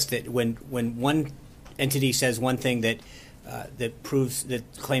interest, that when one entity says one thing that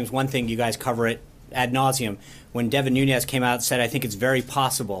claims one thing, you guys cover it ad nauseum. When Devin Nunes came out and said, I think it's very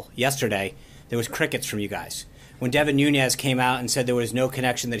possible, yesterday, there was crickets from you guys. When Devin Nunes came out and said there was no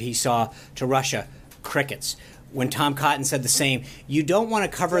connection that he saw to Russia, crickets. When Tom Cotton said the same, you don't want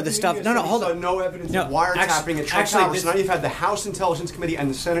to cover the stuff. No, hold on. No evidence of wiretapping at Trump Tower. So now you've had the House Intelligence Committee and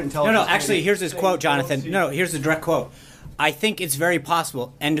the Senate Intelligence Committee. Actually, here's his quote, Jonathan. No, here's the direct quote. I think it's very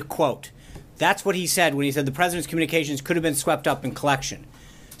possible, end quote. That's what he said when he said the president's communications could have been swept up in collection.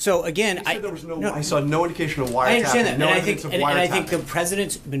 So again, I saw no indication of wiretapping. I understand that, no and evidence of and wiretapping. I think the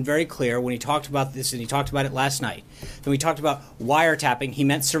president's been very clear when he talked about this, and he talked about it last night. When we talked about wiretapping, he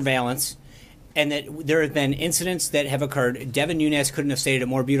meant surveillance, and that there have been incidents that have occurred. Devin Nunes couldn't have stated it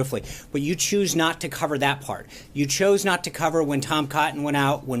more beautifully, but you choose not to cover that part. You chose not to cover when Tom Cotton went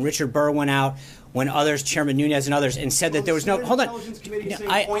out, when Richard Burr went out, when others, Chairman Nunes and others, and said that there was no... Hold on.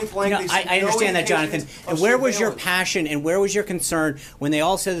 I understand that, Jonathan. And where was your passion and where was your concern when they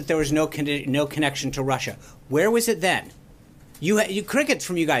all said that there was no connection to Russia? Where was it then? You crickets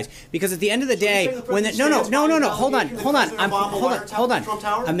from you guys, because at the end of the day, when hold on.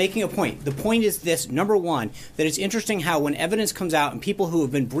 I'm making a point. The point is this: number one, that it's interesting how when evidence comes out and people who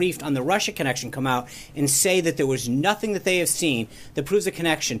have been briefed on the Russia connection come out and say that there was nothing that they have seen that proves a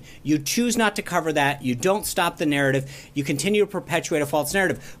connection, you choose not to cover that. You don't stop the narrative. You continue to perpetuate a false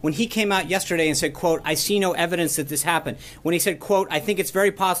narrative. When he came out yesterday and said, "quote, I see no evidence that this happened," when he said, "quote, I think it's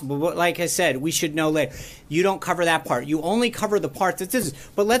very possible, but like I said, we should know later," you don't cover that part. You only cover the part that this is.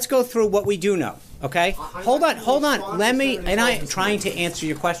 But let's go through what we do know, okay? Hold on. Let me, and I'm trying to answer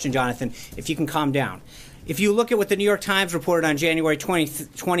your question, Jonathan, if you can calm down. If you look at what the New York Times reported on January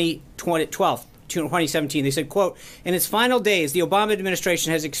 12th, 2017, they said, quote, in its final days, the Obama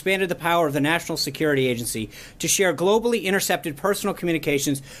administration has expanded the power of the National Security Agency to share globally intercepted personal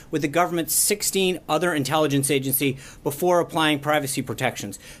communications with the government's 16 other intelligence agencies before applying privacy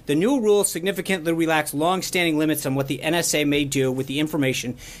protections. The new rules significantly relax long-standing limits on what the NSA may do with the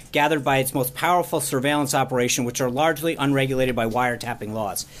information gathered by its most powerful surveillance operation, which are largely unregulated by wiretapping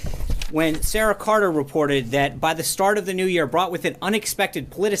laws. When Sarah Carter reported that by the start of the new year brought with it unexpected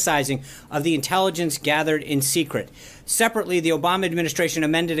politicizing of the intelligence gathered in secret. Separately, the Obama administration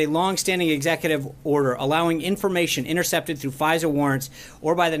amended a long-standing executive order allowing information intercepted through FISA warrants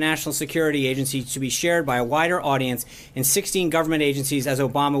or by the National Security Agency to be shared by a wider audience in 16 government agencies as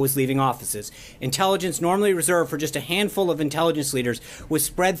Obama was leaving offices. Intelligence normally reserved for just a handful of intelligence leaders was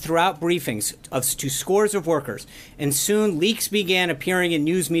spread throughout briefings to scores of workers, and soon leaks began appearing in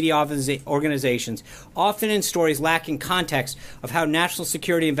news media organizations, often in stories lacking context of how national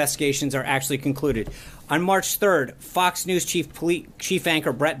security investigations are actually concluded. On March 3rd, Fox News chief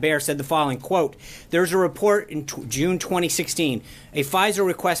anchor Bret Baier said the following, quote, "There's a report in June 2016, a FISA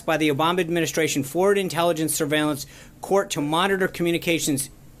request by the Obama administration forwarded intelligence surveillance court to monitor communications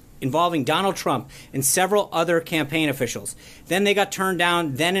involving Donald Trump and several other campaign officials. Then they got turned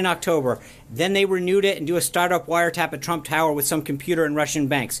down, then in October. Then they renewed it and do a startup wiretap at Trump Tower with some computer and Russian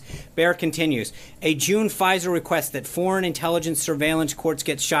banks." Baier continues, "A June FISA request that foreign intelligence surveillance courts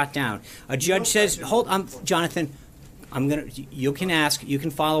get shot down. A judge says, hold on, Jonathan, you can ask, you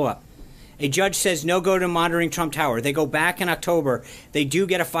can follow up. A judge says no go to monitoring Trump Tower. They go back in October. They do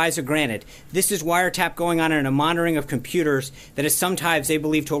get a FISA granted. This is wiretap going on in a monitoring of computers that is sometimes they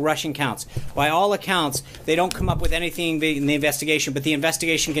believe to a Russian counts. By all accounts, they don't come up with anything in the investigation, but the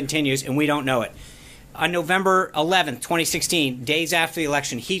investigation continues and we don't know it." On November 11th, 2016, days after the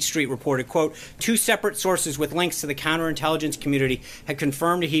election, Heat Street reported, quote, "Two separate sources with links to the counterintelligence community had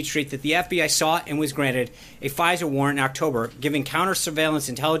confirmed to Heat Street that the FBI sought and was granted a FISA warrant in October, giving counter-surveillance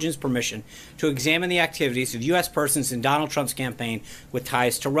intelligence permission to examine the activities of U.S. persons in Donald Trump's campaign with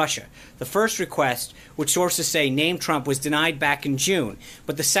ties to Russia. The first request, which sources say named Trump, was denied back in June,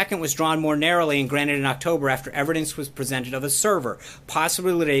 but the second was drawn more narrowly and granted in October after evidence was presented of a server,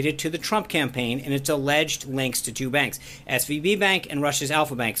 possibly related to the Trump campaign and its alleged links to two banks, SVB Bank and Russia's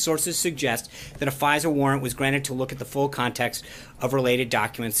Alfa Bank. Sources suggest that a FISA warrant was granted to look at the full context of related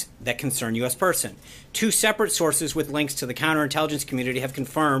documents that concern U.S. person. Two separate sources with links to the counterintelligence community have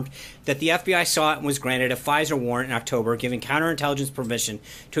confirmed that the FBI sought and was granted a FISA warrant in October, giving counterintelligence permission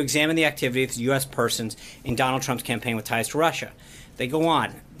to examine the activity of U.S. persons in Donald Trump's campaign with ties to Russia. They go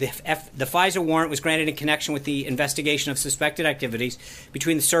on. The FISA warrant was granted in connection with the investigation of suspected activities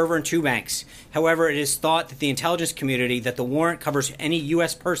between the server and two banks. However, it is thought that the intelligence community that the warrant covers any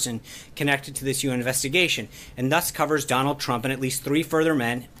U.S. person connected to this UN investigation, and thus covers Donald Trump and at least three further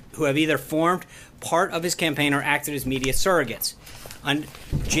men who have either formed part of his campaign or acted as media surrogates. On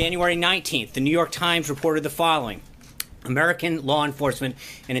January 19th, the New York Times reported the following. American law enforcement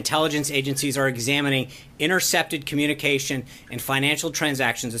and intelligence agencies are examining intercepted communication and financial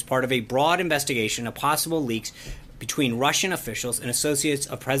transactions as part of a broad investigation of possible leaks between Russian officials and associates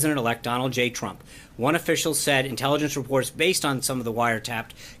of President-elect Donald J. Trump. One official said intelligence reports based on some of the wiretapped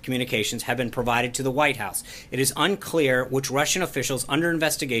communications have been provided to the White House. It is unclear which Russian officials under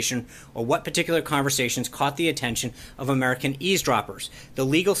investigation or what particular conversations caught the attention of American eavesdroppers. The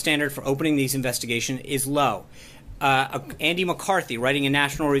legal standard for opening these investigations is low. Andy McCarthy, writing in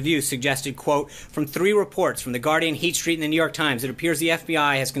National Review, suggested, quote, "From three reports from The Guardian, Heat Street, and the New York Times, it appears the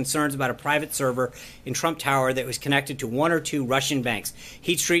FBI has concerns about a private server in Trump Tower that was connected to one or two Russian banks.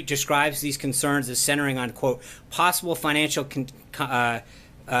 Heat Street describes these concerns as centering on, quote, possible financial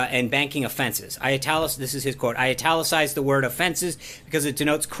and banking offenses." This is his quote. "I italicized the word offenses because it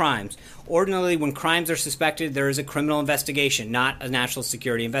denotes crimes. Ordinarily, when crimes are suspected, there is a criminal investigation, not a national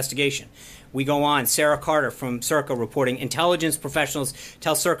security investigation." We go on. Sarah Carter from Circa reporting, intelligence professionals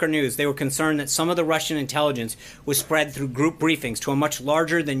tell Circa News they were concerned that some of the Russian intelligence was spread through group briefings to a much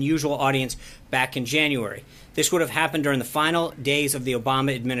larger than usual audience back in January. This would have happened during the final days of the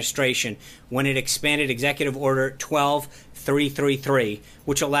Obama administration when it expanded Executive Order 12333,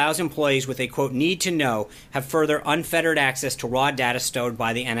 which allows employees with a, quote, need to know have further unfettered access to raw data stored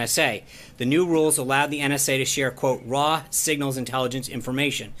by the NSA. The new rules allowed the NSA to share, quote, raw signals intelligence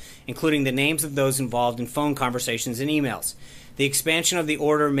information, including the names of those involved in phone conversations and emails. The expansion of the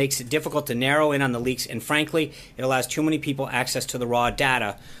order makes it difficult to narrow in on the leaks, and frankly, it allows too many people access to the raw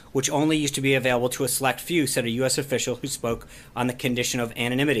data, which only used to be available to a select few, said a U.S. official who spoke on the condition of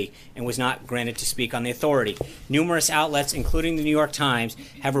anonymity and was not granted to speak on the authority. Numerous outlets, including the New York Times,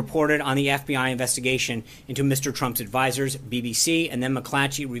 have reported on the FBI investigation into Mr. Trump's advisors. BBC and then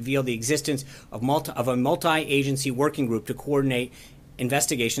McClatchy revealed the existence of a multi-agency working group to coordinate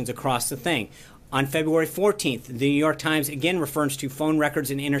investigations across the thing. On February 14th, the New York Times again refers to phone records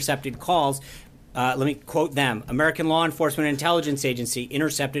and intercepted calls. Let me quote them. American Law Enforcement and Intelligence Agency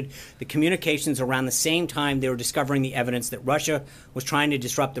intercepted the communications around the same time they were discovering the evidence that Russia was trying to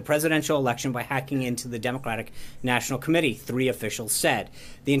disrupt the presidential election by hacking into the Democratic National Committee, three officials said.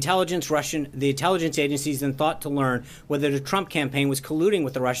 The intelligence agencies then thought to learn whether the Trump campaign was colluding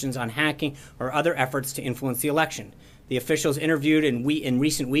with the Russians on hacking or other efforts to influence the election. The officials interviewed in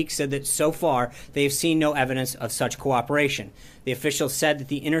recent weeks said that so far they have seen no evidence of such cooperation. The officials said that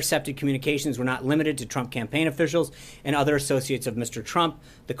the intercepted communications were not limited to Trump campaign officials and other associates of Mr. Trump.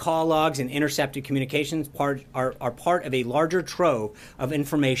 The call logs and intercepted communications are part of a larger trove of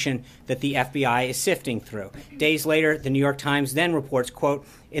information that the FBI is sifting through. Days later, the New York Times then reports, quote,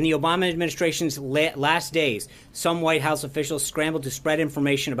 in the Obama administration's last days, some White House officials scrambled to spread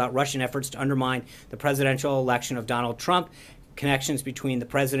information about Russian efforts to undermine the presidential election of Donald Trump, connections between the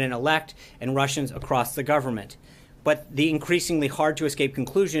president-elect and Russians across the government. But the increasingly hard-to-escape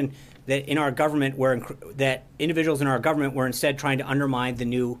conclusion that that individuals in our government were instead trying to undermine the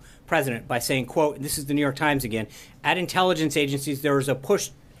new president by saying, quote, and this is the New York Times again, at intelligence agencies there was a push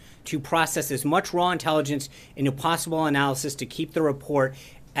to process as much raw intelligence into possible analysis to keep the report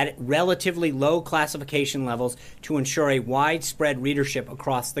at relatively low classification levels to ensure a widespread readership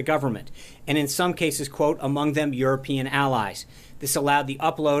across the government, and in some cases, quote, among them European allies. This allowed the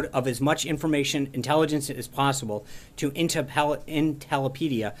upload of as much intelligence as possible to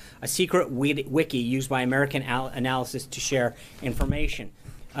Intellipedia, a secret wiki used by American Analysis to share information.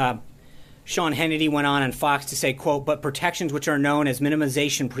 Sean Hannity went on Fox to say, quote, but protections which are known as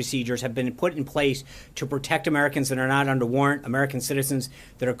minimization procedures have been put in place to protect Americans that are not under warrant, American citizens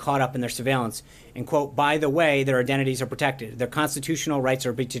that are caught up in their surveillance. And, quote, by the way, their identities are protected. Their constitutional rights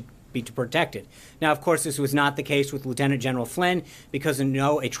are be protected. Now, of course, this was not the case with Lieutenant General Flynn because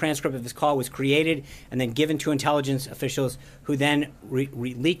a transcript of his call was created and then given to intelligence officials who then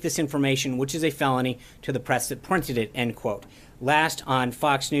leaked this information, which is a felony, to the press that printed it, end quote. Last, on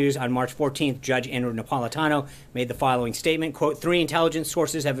Fox News on March 14th, Judge Andrew Napolitano made the following statement, quote, 3 intelligence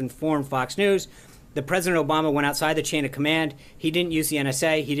sources have informed Fox News that President Obama went outside the chain of command. He didn't use the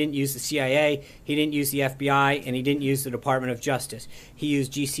NSA, he didn't use the CIA, he didn't use the FBI, and he didn't use the Department of Justice. He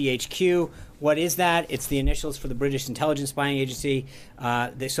used GCHQ. What is that? It's the initials for the British intelligence spying agency.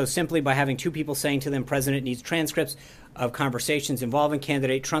 So simply by having 2 people saying to them, President needs transcripts of conversations involving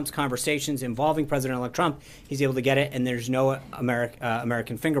candidate Trump's conversations involving President-elect Trump, he's able to get it, and there's no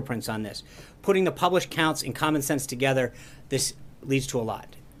American fingerprints on this. Putting the published counts and common sense together, this leads to a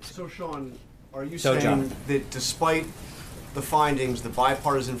lot. So, Sean, are you saying that despite the findings, the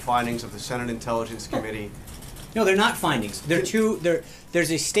bipartisan findings of the Senate Intelligence Committee... No, they're not findings.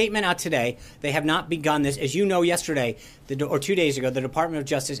 There's a statement out today. They have not begun this. As you know, yesterday, or 2 days ago, the Department of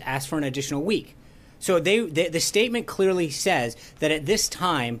Justice asked for an additional week. So the statement clearly says that at this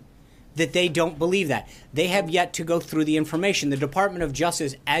time that they don't believe that. They have yet to go through the information. The Department of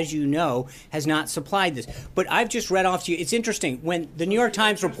Justice, as you know, has not supplied this. But I've just read off to you. It's interesting. When the New York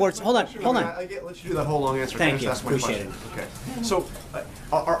Times reports... Hold on. Let's do that whole long answer. Thank you. That's my Appreciate question. it. Okay. So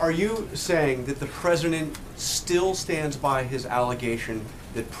are you saying that the president still stands by his allegation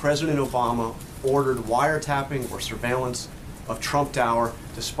that President Obama ordered wiretapping or surveillance of Trump Tower,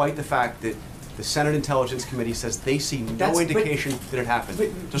 despite the fact that the Senate Intelligence Committee says they see no indication that it happened?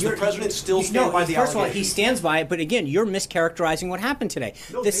 Does the president still stand by the allegation? First of all, he stands by it, but again, you're mischaracterizing what happened today.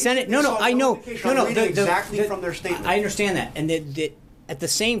 The Senate, I know. Exactly from their statement. I understand that, and at the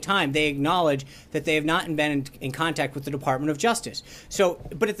same time, they acknowledge that they have not been in contact with the Department of Justice. So,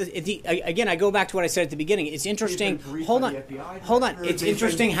 but again, I go back to what I said at the beginning. It's interesting. Hold on. It's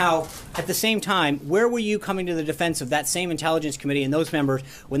interesting how, at the same time, where were you coming to the defense of that same Intelligence Committee and those members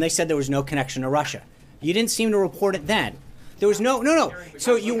when they said there was no connection to Russia? You didn't seem to report it then. There was no.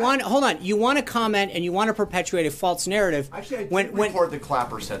 So you want to comment and you want to perpetuate a false narrative. Actually, I did report that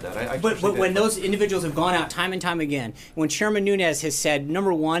Clapper said that. But when those individuals have gone out time and time again, when Chairman Nunes has said,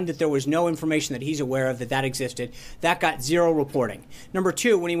 number one, that there was no information that he's aware of that existed, that got 0 reporting. Number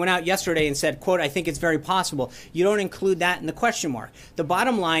 2, when he went out yesterday and said, quote, I think it's very possible, you don't include that in the question mark. The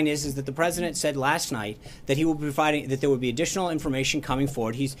bottom line is that the president said last night that he will be providing, that there would be additional information coming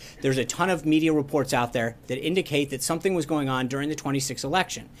forward. There's a ton of media reports out there that indicate that something was going on during the 26th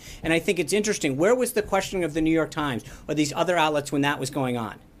election. And I think it's interesting. Where was the questioning of the New York Times or these other outlets when that was going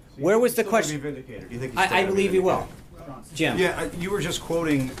on? Where was the question? I believe he will. Jim. Yeah, you were just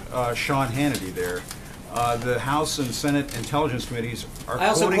quoting Sean Hannity there. The House and Senate Intelligence Committees are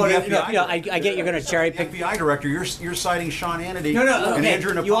quoting the FBI. I get you're going to cherry pick. The FBI director, you're citing Sean Hannity. And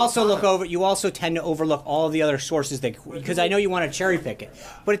Andrew Napolitano. You also tend to overlook all of the other sources because I know you want to cherry pick it.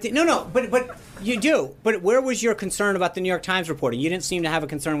 But you do. But where was your concern about the New York Times reporting? You didn't seem to have a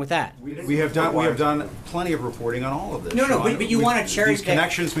concern with that. We have done plenty of reporting on all of this. But you want to cherry pick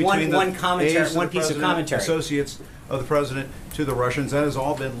connections between one commentary, one piece of commentary. Associates of the president to the Russians. That has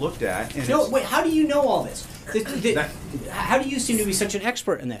all been looked at. And wait. How do you know all this? How do you seem to be such an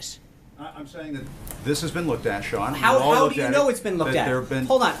expert in this? I'm saying that this has been looked at, Sean. How do you know it's been looked at?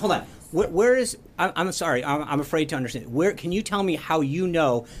 Hold on. Where is? I'm sorry. I'm afraid to understand. Where can you tell me how you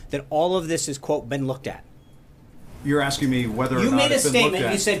know that all of this has quote been looked at? You're asking me whether or You not made a it's been looked statement.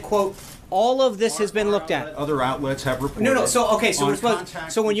 at. You said quote. All of this has been looked at. Other outlets have reported. No. So okay. So on we're supposed.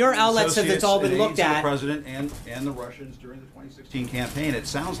 contact So when your between outlet says it's all been associates looked and aides at. of the president and the Russians during the 2016 campaign, it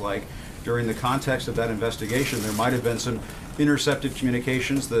sounds like during the context of that investigation, there might have been some intercepted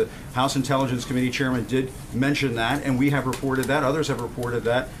communications. The House Intelligence Committee chairman did mention that, and we have reported that. Others have reported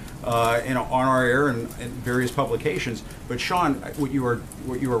that on our air and various publications. But Sean, what you are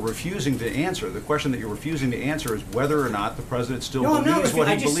refusing to answer, the question that you're refusing to answer, is whether or not the president still No, I'm not. believes what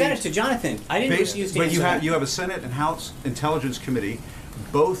he I just believes. said it to Jonathan. I didn't refuse to But answer. you have a Senate and House Intelligence Committee,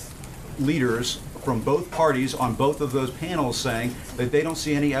 both leaders from both parties on both of those panels saying that they don't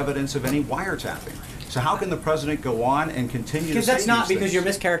see any evidence of any wiretapping. So how can the president go on and continue to say Because that's not these because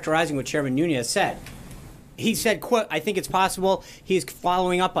things? you're mischaracterizing what Chairman Nunes said. He said, quote, I think it's possible he's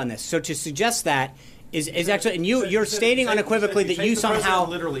following up on this. So to suggest that is actually, and you're stating unequivocally that you somehow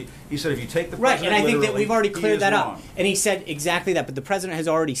literally, he said if you take the right, president and I think that literally, we've already he cleared is that wrong. up. And he said exactly that. But the president has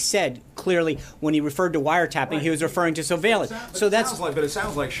already said clearly when he referred to wiretapping, he was referring to surveillance. So that's But it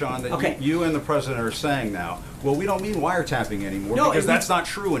sounds like, Sean, that Okay. you and the president are saying now, well, we don't mean wiretapping anymore No, because we- that's not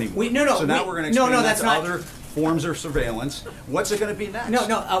true anymore. no, so now we- we're going to no, expand no, that that's to not- other forms of surveillance. What's it going to be next?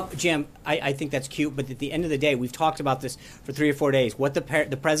 No, Jim, I think that's cute, but at the end of the day, we've talked about this for 3 or 4 days. What the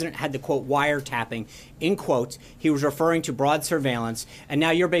president had the quote wiretapping in quotes. He was referring to broad surveillance, and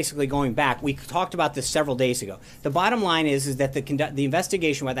now you're basically going back. We talked about this several days ago. The bottom line is that the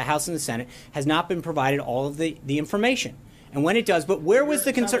investigation by the House and the Senate has not been provided all of the information. And when it does, but where was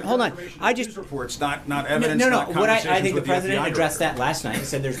the concern? Hold on, I just reports, not evidence. No. not What I conversations think the with president FBI addressed director. that last night and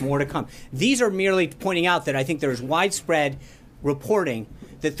said there's more to come. These are merely pointing out that I think there's widespread reporting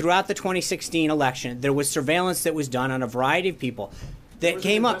that throughout the 2016 election there was surveillance that was done on a variety of people that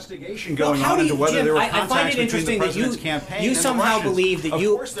came up. Investigation going on into whether Jim, there were I find contacts it between the interesting that president's campaign you and the somehow Russians. believe that of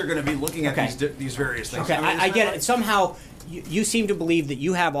you. Of course, they're going to be looking at Okay. these various things. Okay, I mean, I isn't get that it. Somehow, you seem to believe that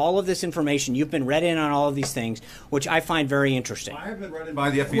you have all of this information. You've been read in on all of these things, which I find very interesting. I have been read in by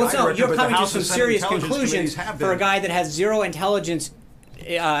the FBI Well, no, director, you're but the coming to House some and Senate serious intelligence conclusions committees have for a been. guy that has zero intelligence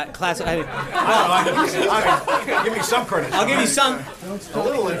class. I mean, give me some credit. I'll give you some. A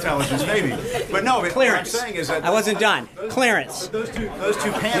little intelligence, maybe. But no, but Clearance. what I'm saying is that I wasn't done. Clearance. Those two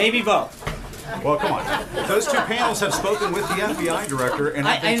panels. Maybe vote. Well, come on. Those two panels have spoken with the FBI director, and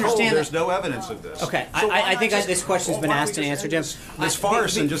I have been told understand there's that. no evidence of this. Okay, So why I not think just- this question's been why don't asked we and just answered, end Jim. This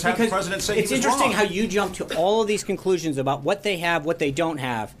farce and just have the Because president say it's he was interesting wrong. how you jump to all of these conclusions about what they have, what they don't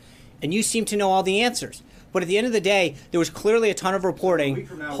have, and you seem to know all the answers. But at the end of the day, there was clearly a ton of reporting.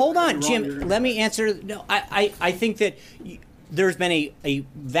 Hold on, Jim. Let me answer. No, I think that. There's been a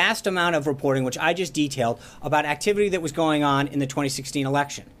vast amount of reporting, which I just detailed, about activity that was going on in the 2016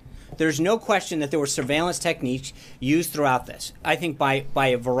 election. There's no question that there were surveillance techniques used throughout this. I think by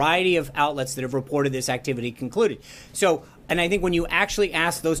a variety of outlets that have reported this activity concluded. So, and I think when you actually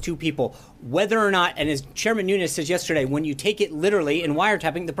ask those two people whether or not, and as Chairman Nunes says yesterday, when you take it literally in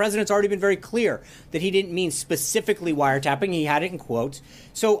wiretapping, the president's already been very clear that he didn't mean specifically wiretapping. He had it in quotes.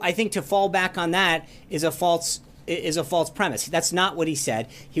 So I think to fall back on that is a false premise. That's not what he said.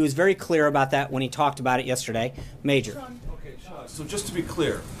 He was very clear about that when he talked about it yesterday. Major. Okay, Sean, so just to be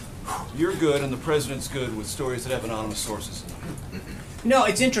clear, you're good and the president's good with stories that have anonymous sources in them. No,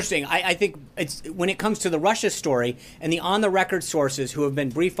 it's interesting. I think it's when it comes to the Russia story and the on-the-record sources who have been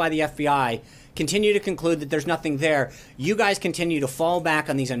briefed by the FBI continue to conclude that there's nothing there. You guys continue to fall back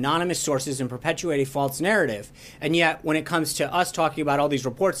on these anonymous sources and perpetuate a false narrative. And yet, when it comes to us talking about all these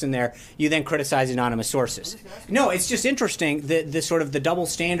reports in there, you then criticize anonymous sources. No, it's just interesting the sort of the double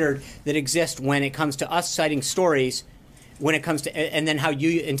standard that exists when it comes to us citing stories. When it comes to, and then how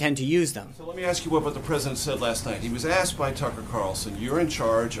you intend to use them. So let me ask you what the president said last night. He was asked by Tucker Carlson, you're in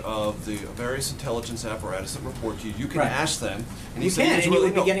charge of the various intelligence apparatus that report to you. You can Right. ask them. And he You said can, he was and you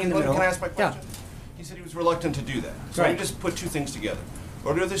really, would be getting in the middle. Can I ask my question? Yeah. He said he was reluctant to do that. So let Right. me just put two things together.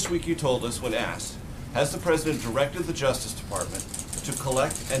 Earlier this week you told us when asked, has the president directed the Justice Department to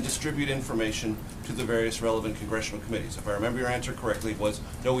collect and distribute information to the various relevant congressional committees? If I remember your answer correctly, it was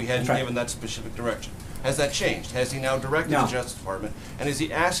no, he hadn't That's right. given that specific direction. Has that changed? Has he now directed No. the Justice Department? And is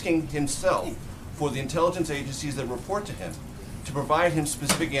he asking himself for the intelligence agencies that report to him to provide him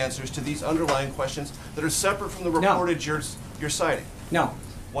specific answers to these underlying questions that are separate from the No. reported you're citing? No.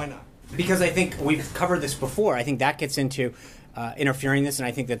 Why not? Because I think we've covered this before. I think that gets into interfering this, and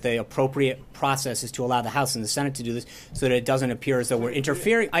I think that the appropriate process is to allow the House and the Senate to do this so that it doesn't appear as though we're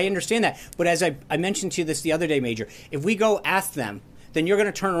interfering. I understand that. But as I mentioned to you this the other day, Major, if we go ask them, then you're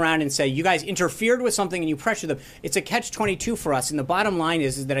going to turn around and say, you guys interfered with something and you pressured them. It's a catch-22 for us. And the bottom line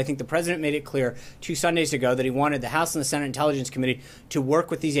is that I think the president made it clear 2 Sundays ago that he wanted the House and the Senate Intelligence Committee to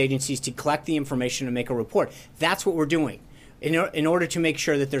work with these agencies to collect the information and make a report. That's what we're doing in order to make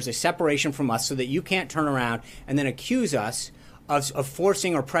sure that there's a separation from us so that you can't turn around and then accuse us of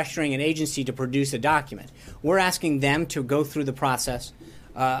forcing or pressuring an agency to produce a document. We're asking them to go through the process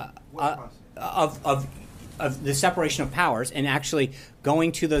of the separation of powers and actually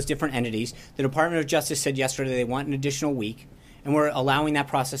going to those different entities. The Department of Justice said yesterday they want an additional week, and we're allowing that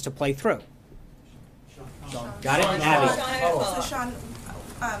process to play through. Got it? So, Sean,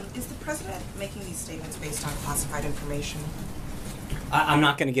 is the president making these statements based on classified information? I'm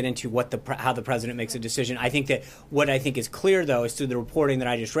not going to get into how the president makes a decision. I think that what I think is clear, though, is through the reporting that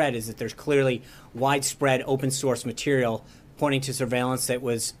I just read, is that there's clearly widespread open source material pointing to surveillance that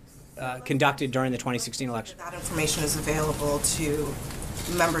was conducted during the 2016 election. That information is available to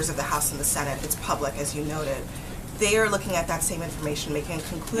members of the House and the Senate. It's public, as you noted. They are looking at that same information, making a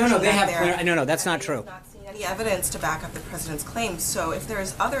conclusion. No, that's not true. Not seen any evidence to back up the president's claims. So, if there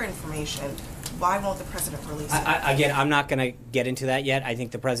is other information, why won't the president release it? Again, I'm not going to get into that yet. I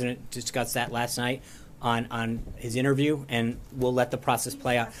think the president discussed that last night on his interview, and we'll let the process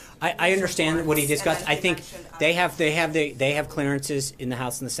play out. I understand what he discussed. I think they have clearances in the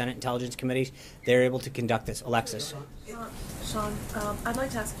House and the Senate Intelligence Committees. They're able to conduct this. Alexis. Sean, I'd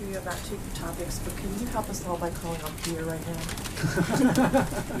like to ask you about 2 topics, but can you help us all by calling on Peter right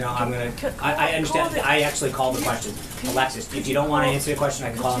now? No, I'm going to. I understand. I actually called the question. Alexis, if you don't want to answer the question,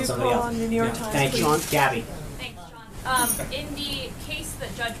 I can call on somebody else. On the New York Times, thank you. Gabby. Thanks, Sean. In the case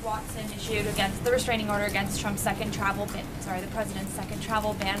that Judge Watson issued against the restraining order against Trump's the president's second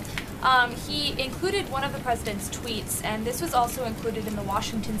travel ban, he included one of the president's tweets, and this was also included in the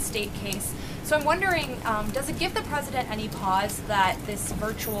Washington State case. So I'm wondering, does it give the president any pause that this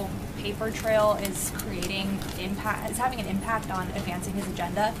virtual paper trail is having an impact on advancing his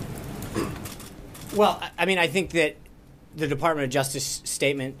agenda? Well, I mean, I think that the Department of Justice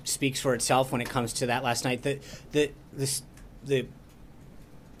statement speaks for itself when it comes to that last night. The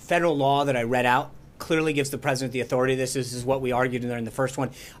federal law that I read out clearly gives the president the authority. This is what we argued in the first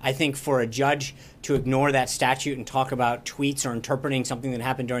one. I think for a judge to ignore that statute and talk about tweets or interpreting something that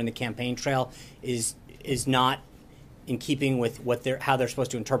happened during the campaign trail is not in keeping with how they're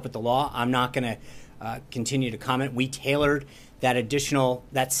supposed to interpret the law. I'm not going to continue to comment. We tailored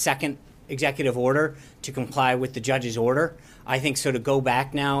that second executive order to comply with the judge's order. I think so to go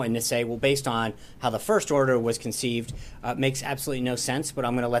back now and to say, well, based on how the first order was conceived, makes absolutely no sense. But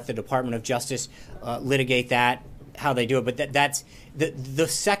I'm going to let the Department of Justice litigate that, how they do it. But that's the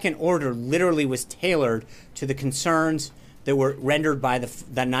second order literally was tailored to the concerns that were rendered by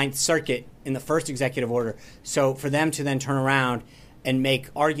the Ninth Circuit in the first executive order. So for them to then turn around and make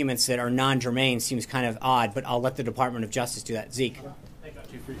arguments that are non-germane seems kind of odd. But I'll let the Department of Justice do that. Zeke.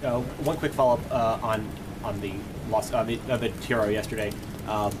 One quick follow-up on the loss of the TRO yesterday.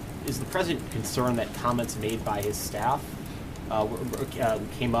 Is the president concerned that comments made by his staff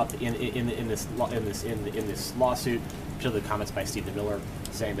came up in this lawsuit? Particularly comments by Stephen Miller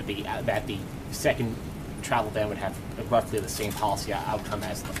saying that the second travel ban would have roughly the same policy outcome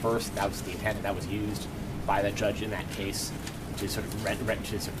as the first. That was the intent, and that was used by the judge in that case to sort of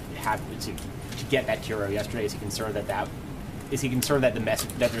to get that TRO yesterday. Is he concerned that that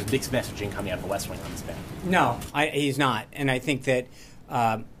there's mixed messaging coming out of the West Wing on this ban? No, he's not, and I think that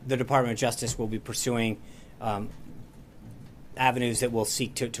the Department of Justice will be pursuing avenues that will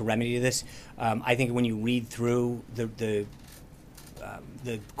seek to remedy this. I think when you read through the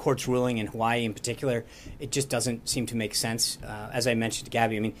court's ruling in Hawaii in particular, it just doesn't seem to make sense. As I mentioned to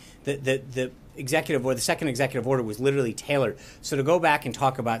Gabby, I mean, the executive or the second executive order was literally tailored. So to go back and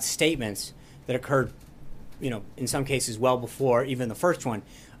talk about statements that occurred, in some cases well before even the first one,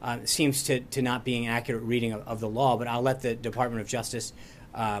 seems to not being an accurate reading of the law. But I'll let the Department of Justice,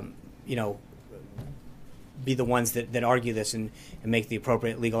 be the ones that argue this and make the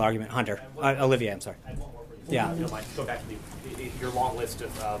appropriate legal argument. Hunter, Olivia, I'm sorry. Yeah. Go back to your long list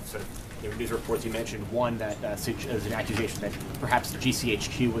of sort of news reports. You mentioned one that is an accusation that perhaps the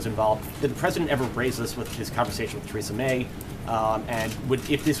GCHQ was involved. Did the president ever raise this with his conversation with Theresa May? And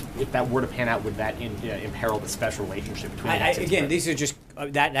if that were to pan out, would that imperil the special relationship between? Again, these are just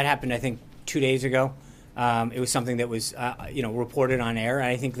that happened. I think 2 days ago. It was something that was reported on air. And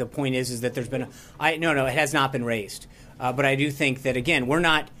I think the point is that there's been it has not been raised. But I do think that again we're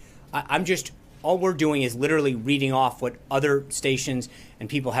not. All we're doing is literally reading off what other stations and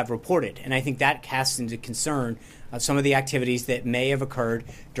people have reported, and I think that casts into concern some of the activities that may have occurred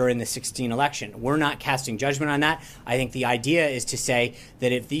during the 2016 election. We're not casting judgment on that. I think the idea is to say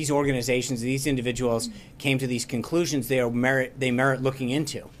that if these organizations, these individuals came to these conclusions, they merit looking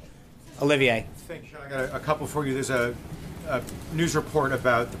into. Olivier. Thank you, Sean. I got a couple for you. There's a news report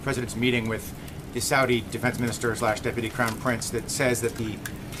about the president's meeting with the Saudi defense minister / deputy crown prince that says that the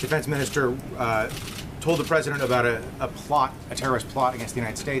defense minister told the president about a terrorist plot against the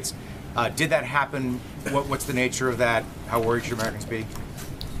United States. Did that happen? What's the nature of that? How worried should Americans be?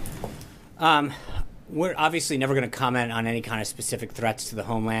 We're obviously never going to comment on any kind of specific threats to the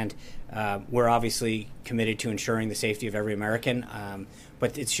homeland. We're obviously committed to ensuring the safety of every American,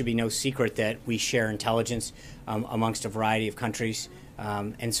 but it should be no secret that we share intelligence amongst a variety of countries.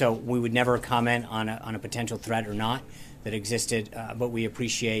 And so we would never comment on a potential threat or not that existed, but we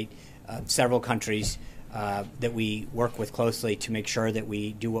appreciate several countries that we work with closely to make sure that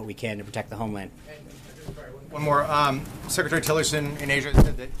we do what we can to protect the homeland. One more. Secretary Tillerson in Asia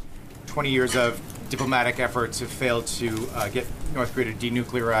said that 20 years of diplomatic efforts have failed to get North Korea to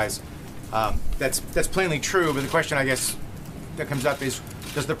denuclearize. That's plainly true, but the question, I guess, that comes up is,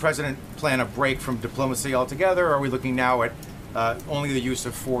 does the president plan a break from diplomacy altogether, or are we looking now at only the use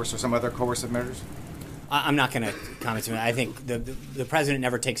of force or some other coercive measures? I'm not going to comment on that. I think the president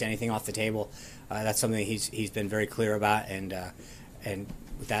never takes anything off the table. That's something he's been very clear about, and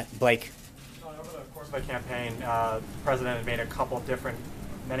with that, Blake. Over the course of the campaign, the president had made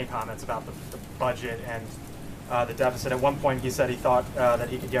many comments about the budget and the deficit. At one point, he said he thought that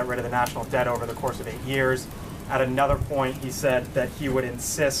he could get rid of the national debt over the course of 8 years. At another point, he said that he would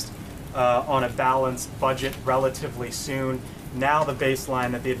insist on a balanced budget relatively soon. Now the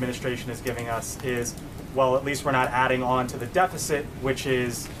baseline that the administration is giving us is, well, at least we're not adding on to the deficit, which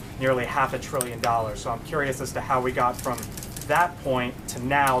is nearly $500 billion. So I'm curious as to how we got from that point to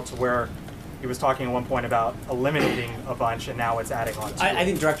now to where he was talking at one point about eliminating a bunch, and now it's adding on to it. I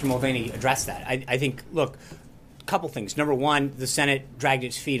think Director Mulvaney addressed that. I think, look, a couple things. Number one, the Senate dragged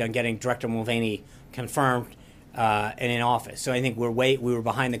its feet on getting Director Mulvaney confirmed and in office. So I think we were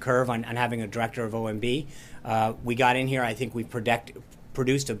behind the curve on having a director of OMB. We got in here. I think we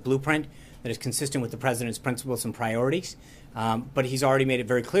produced a blueprint that is consistent with the president's principles and priorities. But he's already made it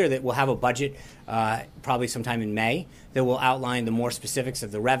very clear that we'll have a budget probably sometime in May that will outline the more specifics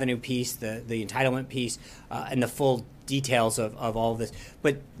of the revenue piece, the entitlement piece, and the full details of all of this.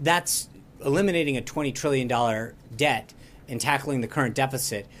 But that's eliminating a $20 trillion debt and tackling the current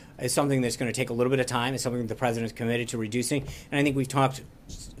deficit is something that's going to take a little bit of time. It's something that the president is committed to reducing. And I think we've talked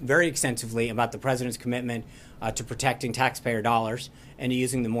very extensively about the president's commitment to protecting taxpayer dollars and to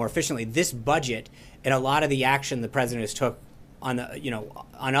using them more efficiently. This budget and a lot of the action the president has took on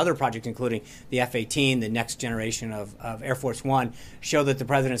on other projects, including the F-18, the next generation of Air Force One, show that the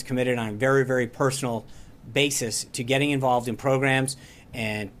president is committed on a very, very personal basis to getting involved in programs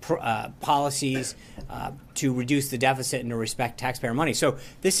and policies to reduce the deficit and to respect taxpayer money. So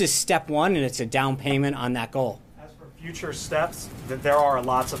this is step one, and it's a down payment on that goal. As for future steps, there are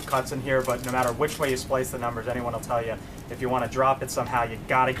lots of cuts in here, but no matter which way you splice the numbers, anyone will tell you, if you want to drop it somehow, you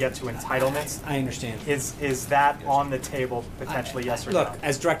got to get to entitlements. I understand. Is that on the table potentially, yes or no? Look,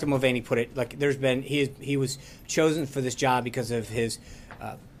 as Director Mulvaney put it, like he was chosen for this job because of his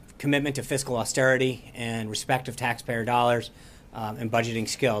commitment to fiscal austerity and respect of taxpayer dollars. And budgeting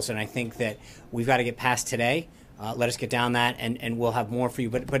skills, and I think that we've got to get past today. Let us get down that, and we'll have more for you.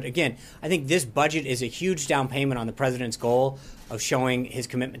 But again, I think this budget is a huge down payment on the president's goal of showing his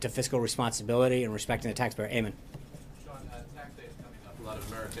commitment to fiscal responsibility and respecting the taxpayer. Amen. Sean, tax day is coming up. A lot of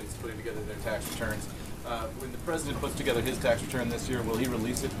Americans putting together their tax returns. When the president puts together his tax return this year, will he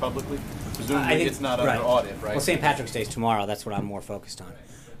release it publicly? Presumably, it's not under audit, right? Well, St. Patrick's Day is tomorrow. That's what I'm more focused on.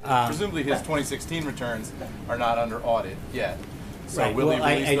 Presumably, his 2016 returns are not under audit yet. So right. will he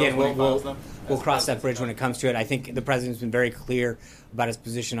release those when he files them? We'll cross that bridge when it comes to it. I think the president's been very clear about his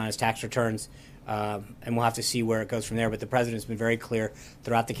position on his tax returns, and we'll have to see where it goes from there. But the president's been very clear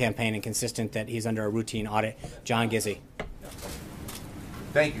throughout the campaign and consistent that he's under a routine audit. John Gizzi.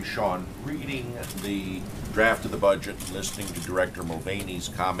 Thank you, Sean. Reading the draft of the budget and listening to Director Mulvaney's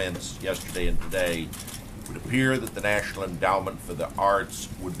comments yesterday and today, it would appear that the National Endowment for the Arts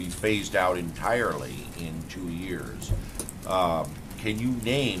would be phased out entirely in 2 years. Can you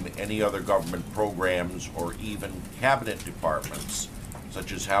name any other government programs or even cabinet departments,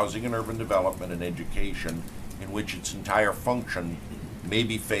 such as housing and urban development and education, in which its entire function may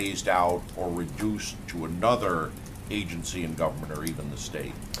be phased out or reduced to another agency in government or even the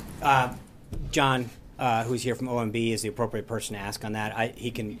state? John, who's here from OMB, is the appropriate person to ask on that.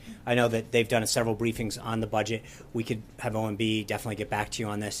 I know that they've done several briefings on the budget. We could have OMB definitely get back to you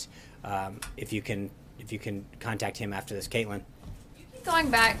on this if you can if you can contact him after this, Caitlin.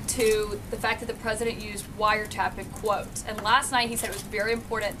 Going back to the fact that the president used wiretap in quotes, and last night he said it was very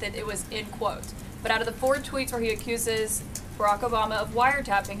important that it was in quotes. But out of the 4 tweets where he accuses Barack Obama of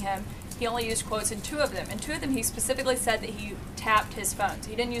wiretapping him, he only used quotes in 2 of them. In 2 of them, he specifically said that he tapped his phone. So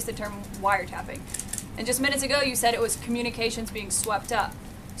he didn't use the term wiretapping. And just minutes ago, you said it was communications being swept up.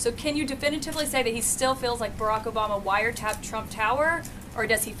 So can you definitively say that he still feels like Barack Obama wiretapped Trump Tower? Or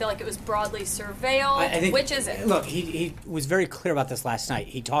does he feel like it was broadly surveilled? I think, which is it? Look, he was very clear about this last night.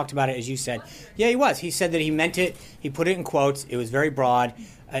 He talked about it, as you said. Yeah, he was. He said that he meant it. He put it in quotes. It was very broad.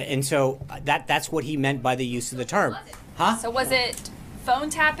 And so that's what he meant by the use of the term. Huh? So was it phone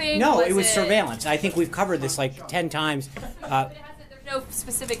tapping? No, it was surveillance. I think we've covered this like 10 times. There's no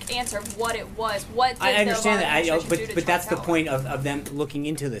specific answer of what it was. What did I understand that, but that's the Tower? point of them looking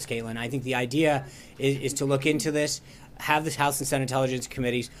into this, Caitlin. I think the idea is to look into this, have the House and Senate Intelligence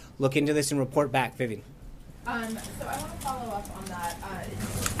Committees look into this and report back. Vivian. So I want to follow up on that.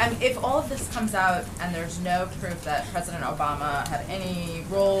 If all of this comes out and there's no proof that President Obama had any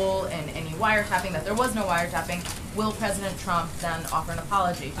role in any wiretapping, that there was no wiretapping, will President Trump then offer an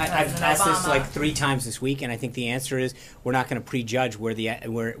apology to I've President asked Obama? this like 3 times this week, and I think the answer is we're not going to prejudge where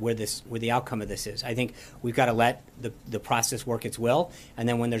the outcome of this is. I think we've got to let the process work its will, and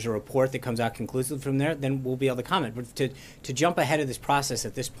then when there's a report that comes out conclusive from there, then we'll be able to comment. But to jump ahead of this process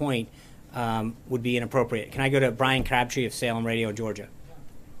at this point would be inappropriate. Can I go to Brian Crabtree of Salem Radio, Georgia?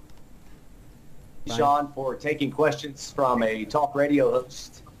 Sean, for taking questions from a talk radio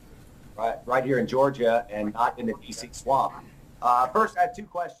host right here in Georgia and not in the D.C. swamp. First, I have 2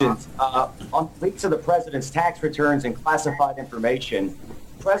 questions. On leaks of the president's tax returns and classified information,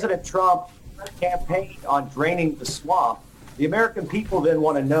 President Trump campaigned on draining the swamp. The American people then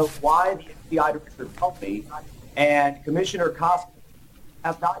want to know why the FBI director Comey and Commissioner Costner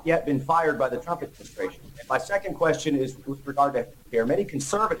have not yet been fired by the Trump administration. And my second question is with regard to healthcare. Many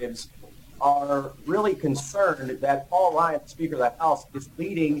conservatives are really concerned that Paul Ryan, Speaker of the House, is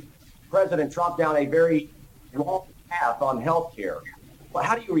leading President Trump down a very wrong path on health care. Well,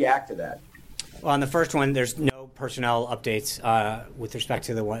 how do you react to that? Well, on the first one, there's no personnel updates with respect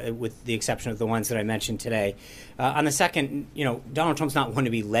to with the exception of the ones that I mentioned today. On the second, Donald Trump's not one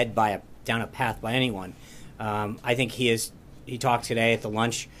to be led down a path by anyone. I think he talked today at the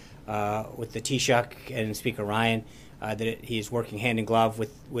lunch with the Taoiseach and Speaker Ryan that he is working hand in glove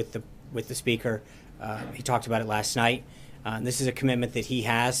with the Speaker. He talked about it last night. This is a commitment that he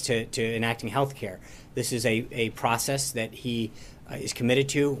has to enacting health care. This is a process that he is committed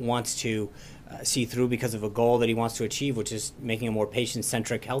to, wants to see through because of a goal that he wants to achieve, which is making a more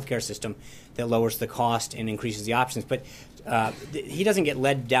patient-centric healthcare system that lowers the cost and increases the options. But he doesn't get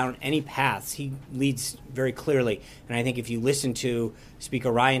led down any paths. He leads very clearly. And I think if you listen to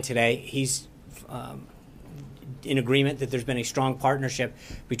Speaker Ryan today, he's in agreement that there's been a strong partnership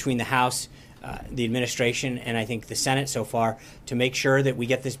between the House, the administration, and I think the Senate so far to make sure that we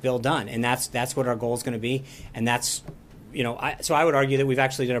get this bill done. And that's what our goal is going to be. And that's, so I would argue that we've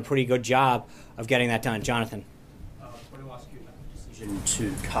actually done a pretty good job of getting that done. Jonathan. Decision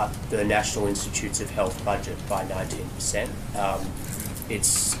to cut the National Institutes of Health budget by 19%.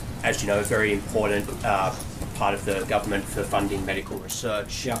 It's, as you know, a very important part of the government for funding medical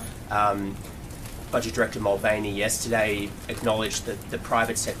research. Yeah. Budget Director Mulvaney yesterday acknowledged that the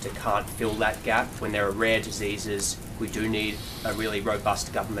private sector can't fill that gap. When there are rare diseases, we do need a really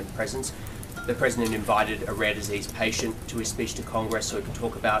robust government presence. The President invited a rare disease patient to his speech to Congress so he could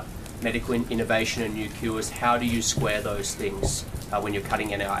talk about medical innovation and new cures. How do you square those things when you're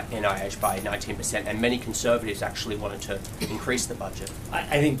cutting NIH by 19%? And many conservatives actually wanted to increase the budget.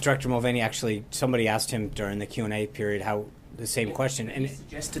 I think Director Mulvaney somebody asked him during the Q&A period the same question. And he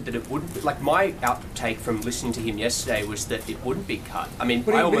suggested that it wouldn't be, my outtake from listening to him yesterday was that it wouldn't be cut. I mean,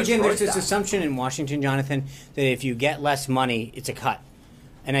 but I almost again, wrote there's this that. assumption in Washington, Jonathan, that if you get less money, it's a cut.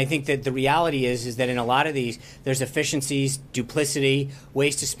 And I think that the reality is that in a lot of these, there's efficiencies, duplicity,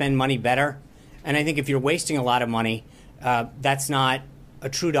 ways to spend money better. And I think if you're wasting a lot of money, that's not a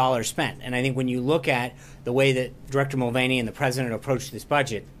true dollar spent. And I think when you look at the way that Director Mulvaney and the President approached this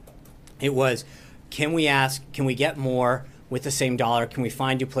budget, it was, can we get more with the same dollar? Can we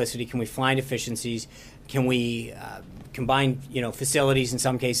find duplicity? Can we find efficiencies? Can we combine, facilities in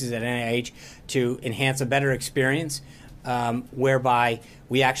some cases at NIH to enhance a better experience? Whereby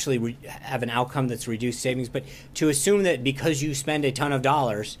we actually have an outcome that's reduced savings. But to assume that because you spend a ton of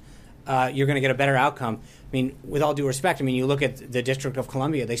dollars, you're going to get a better outcome. I mean, with all due respect, you look at the District of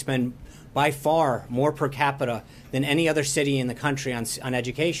Columbia, they spend by far more per capita than any other city in the country on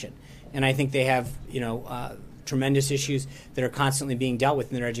education. And I think they have, tremendous issues that are constantly being dealt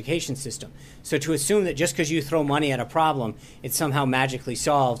with in their education system. So to assume that just because you throw money at a problem, it's somehow magically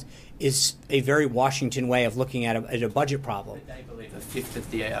solved is a very Washington way of looking at a budget problem. They believe a fifth of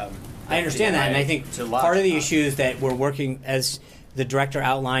the. I understand that, and I think part of the issues that we're working, as the director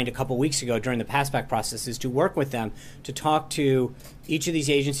outlined a couple weeks ago during the passback process, is to work with them to talk to each of these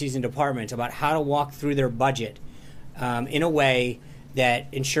agencies and departments about how to walk through their budget in a way that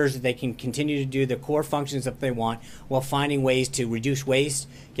ensures that they can continue to do the core functions that they want while finding ways to reduce waste,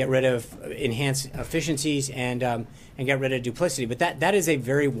 get rid of, enhance efficiencies, and get rid of duplicity. But that is a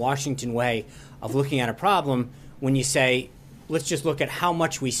very Washington way of looking at a problem when you say, let's just look at how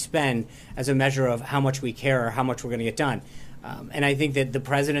much we spend as a measure of how much we care or how much we're going to get done. And I think that the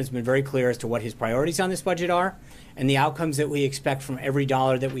president's been very clear as to what his priorities on this budget are and the outcomes that we expect from every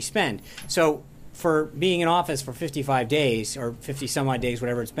dollar that we spend. So for being in office for 55 days or 50 some odd days,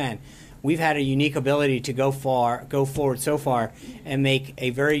 whatever it's been, we've had a unique ability to go forward so far and make a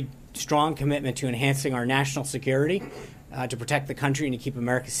very strong commitment to enhancing our national security, to protect the country and to keep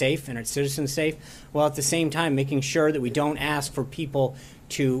America safe and its citizens safe, while at the same time making sure that we don't ask for people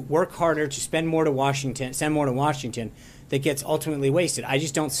to work harder, to send more to Washington, that gets ultimately wasted. I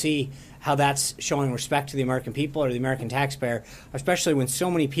just don't see how that's showing respect to the American people or the American taxpayer, especially when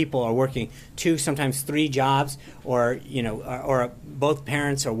so many people are working 2, sometimes 3 jobs, or both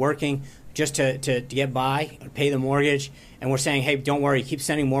parents are working just to get by, pay the mortgage, and we're saying, hey, don't worry, keep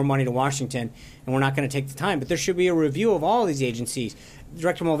sending more money to Washington, and we're not going to take the time. But there should be a review of all of these agencies.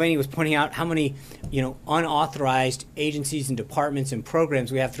 Director Mulvaney was pointing out how many unauthorized agencies and departments and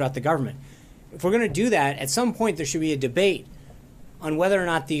programs we have throughout the government. If we're going to do that, at some point there should be a debate on whether or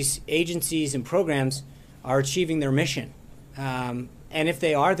not these agencies and programs are achieving their mission. And if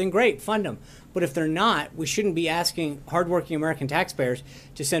they are, then great, fund them. But if they're not, we shouldn't be asking hardworking American taxpayers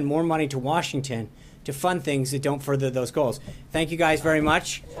to send more money to Washington to fund things that don't further those goals. Thank you guys very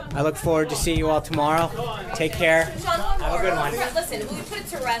much. I look forward to seeing you all tomorrow. Take care. Sean, Have a good one. Listen, will we put it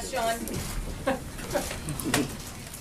to rest, Sean?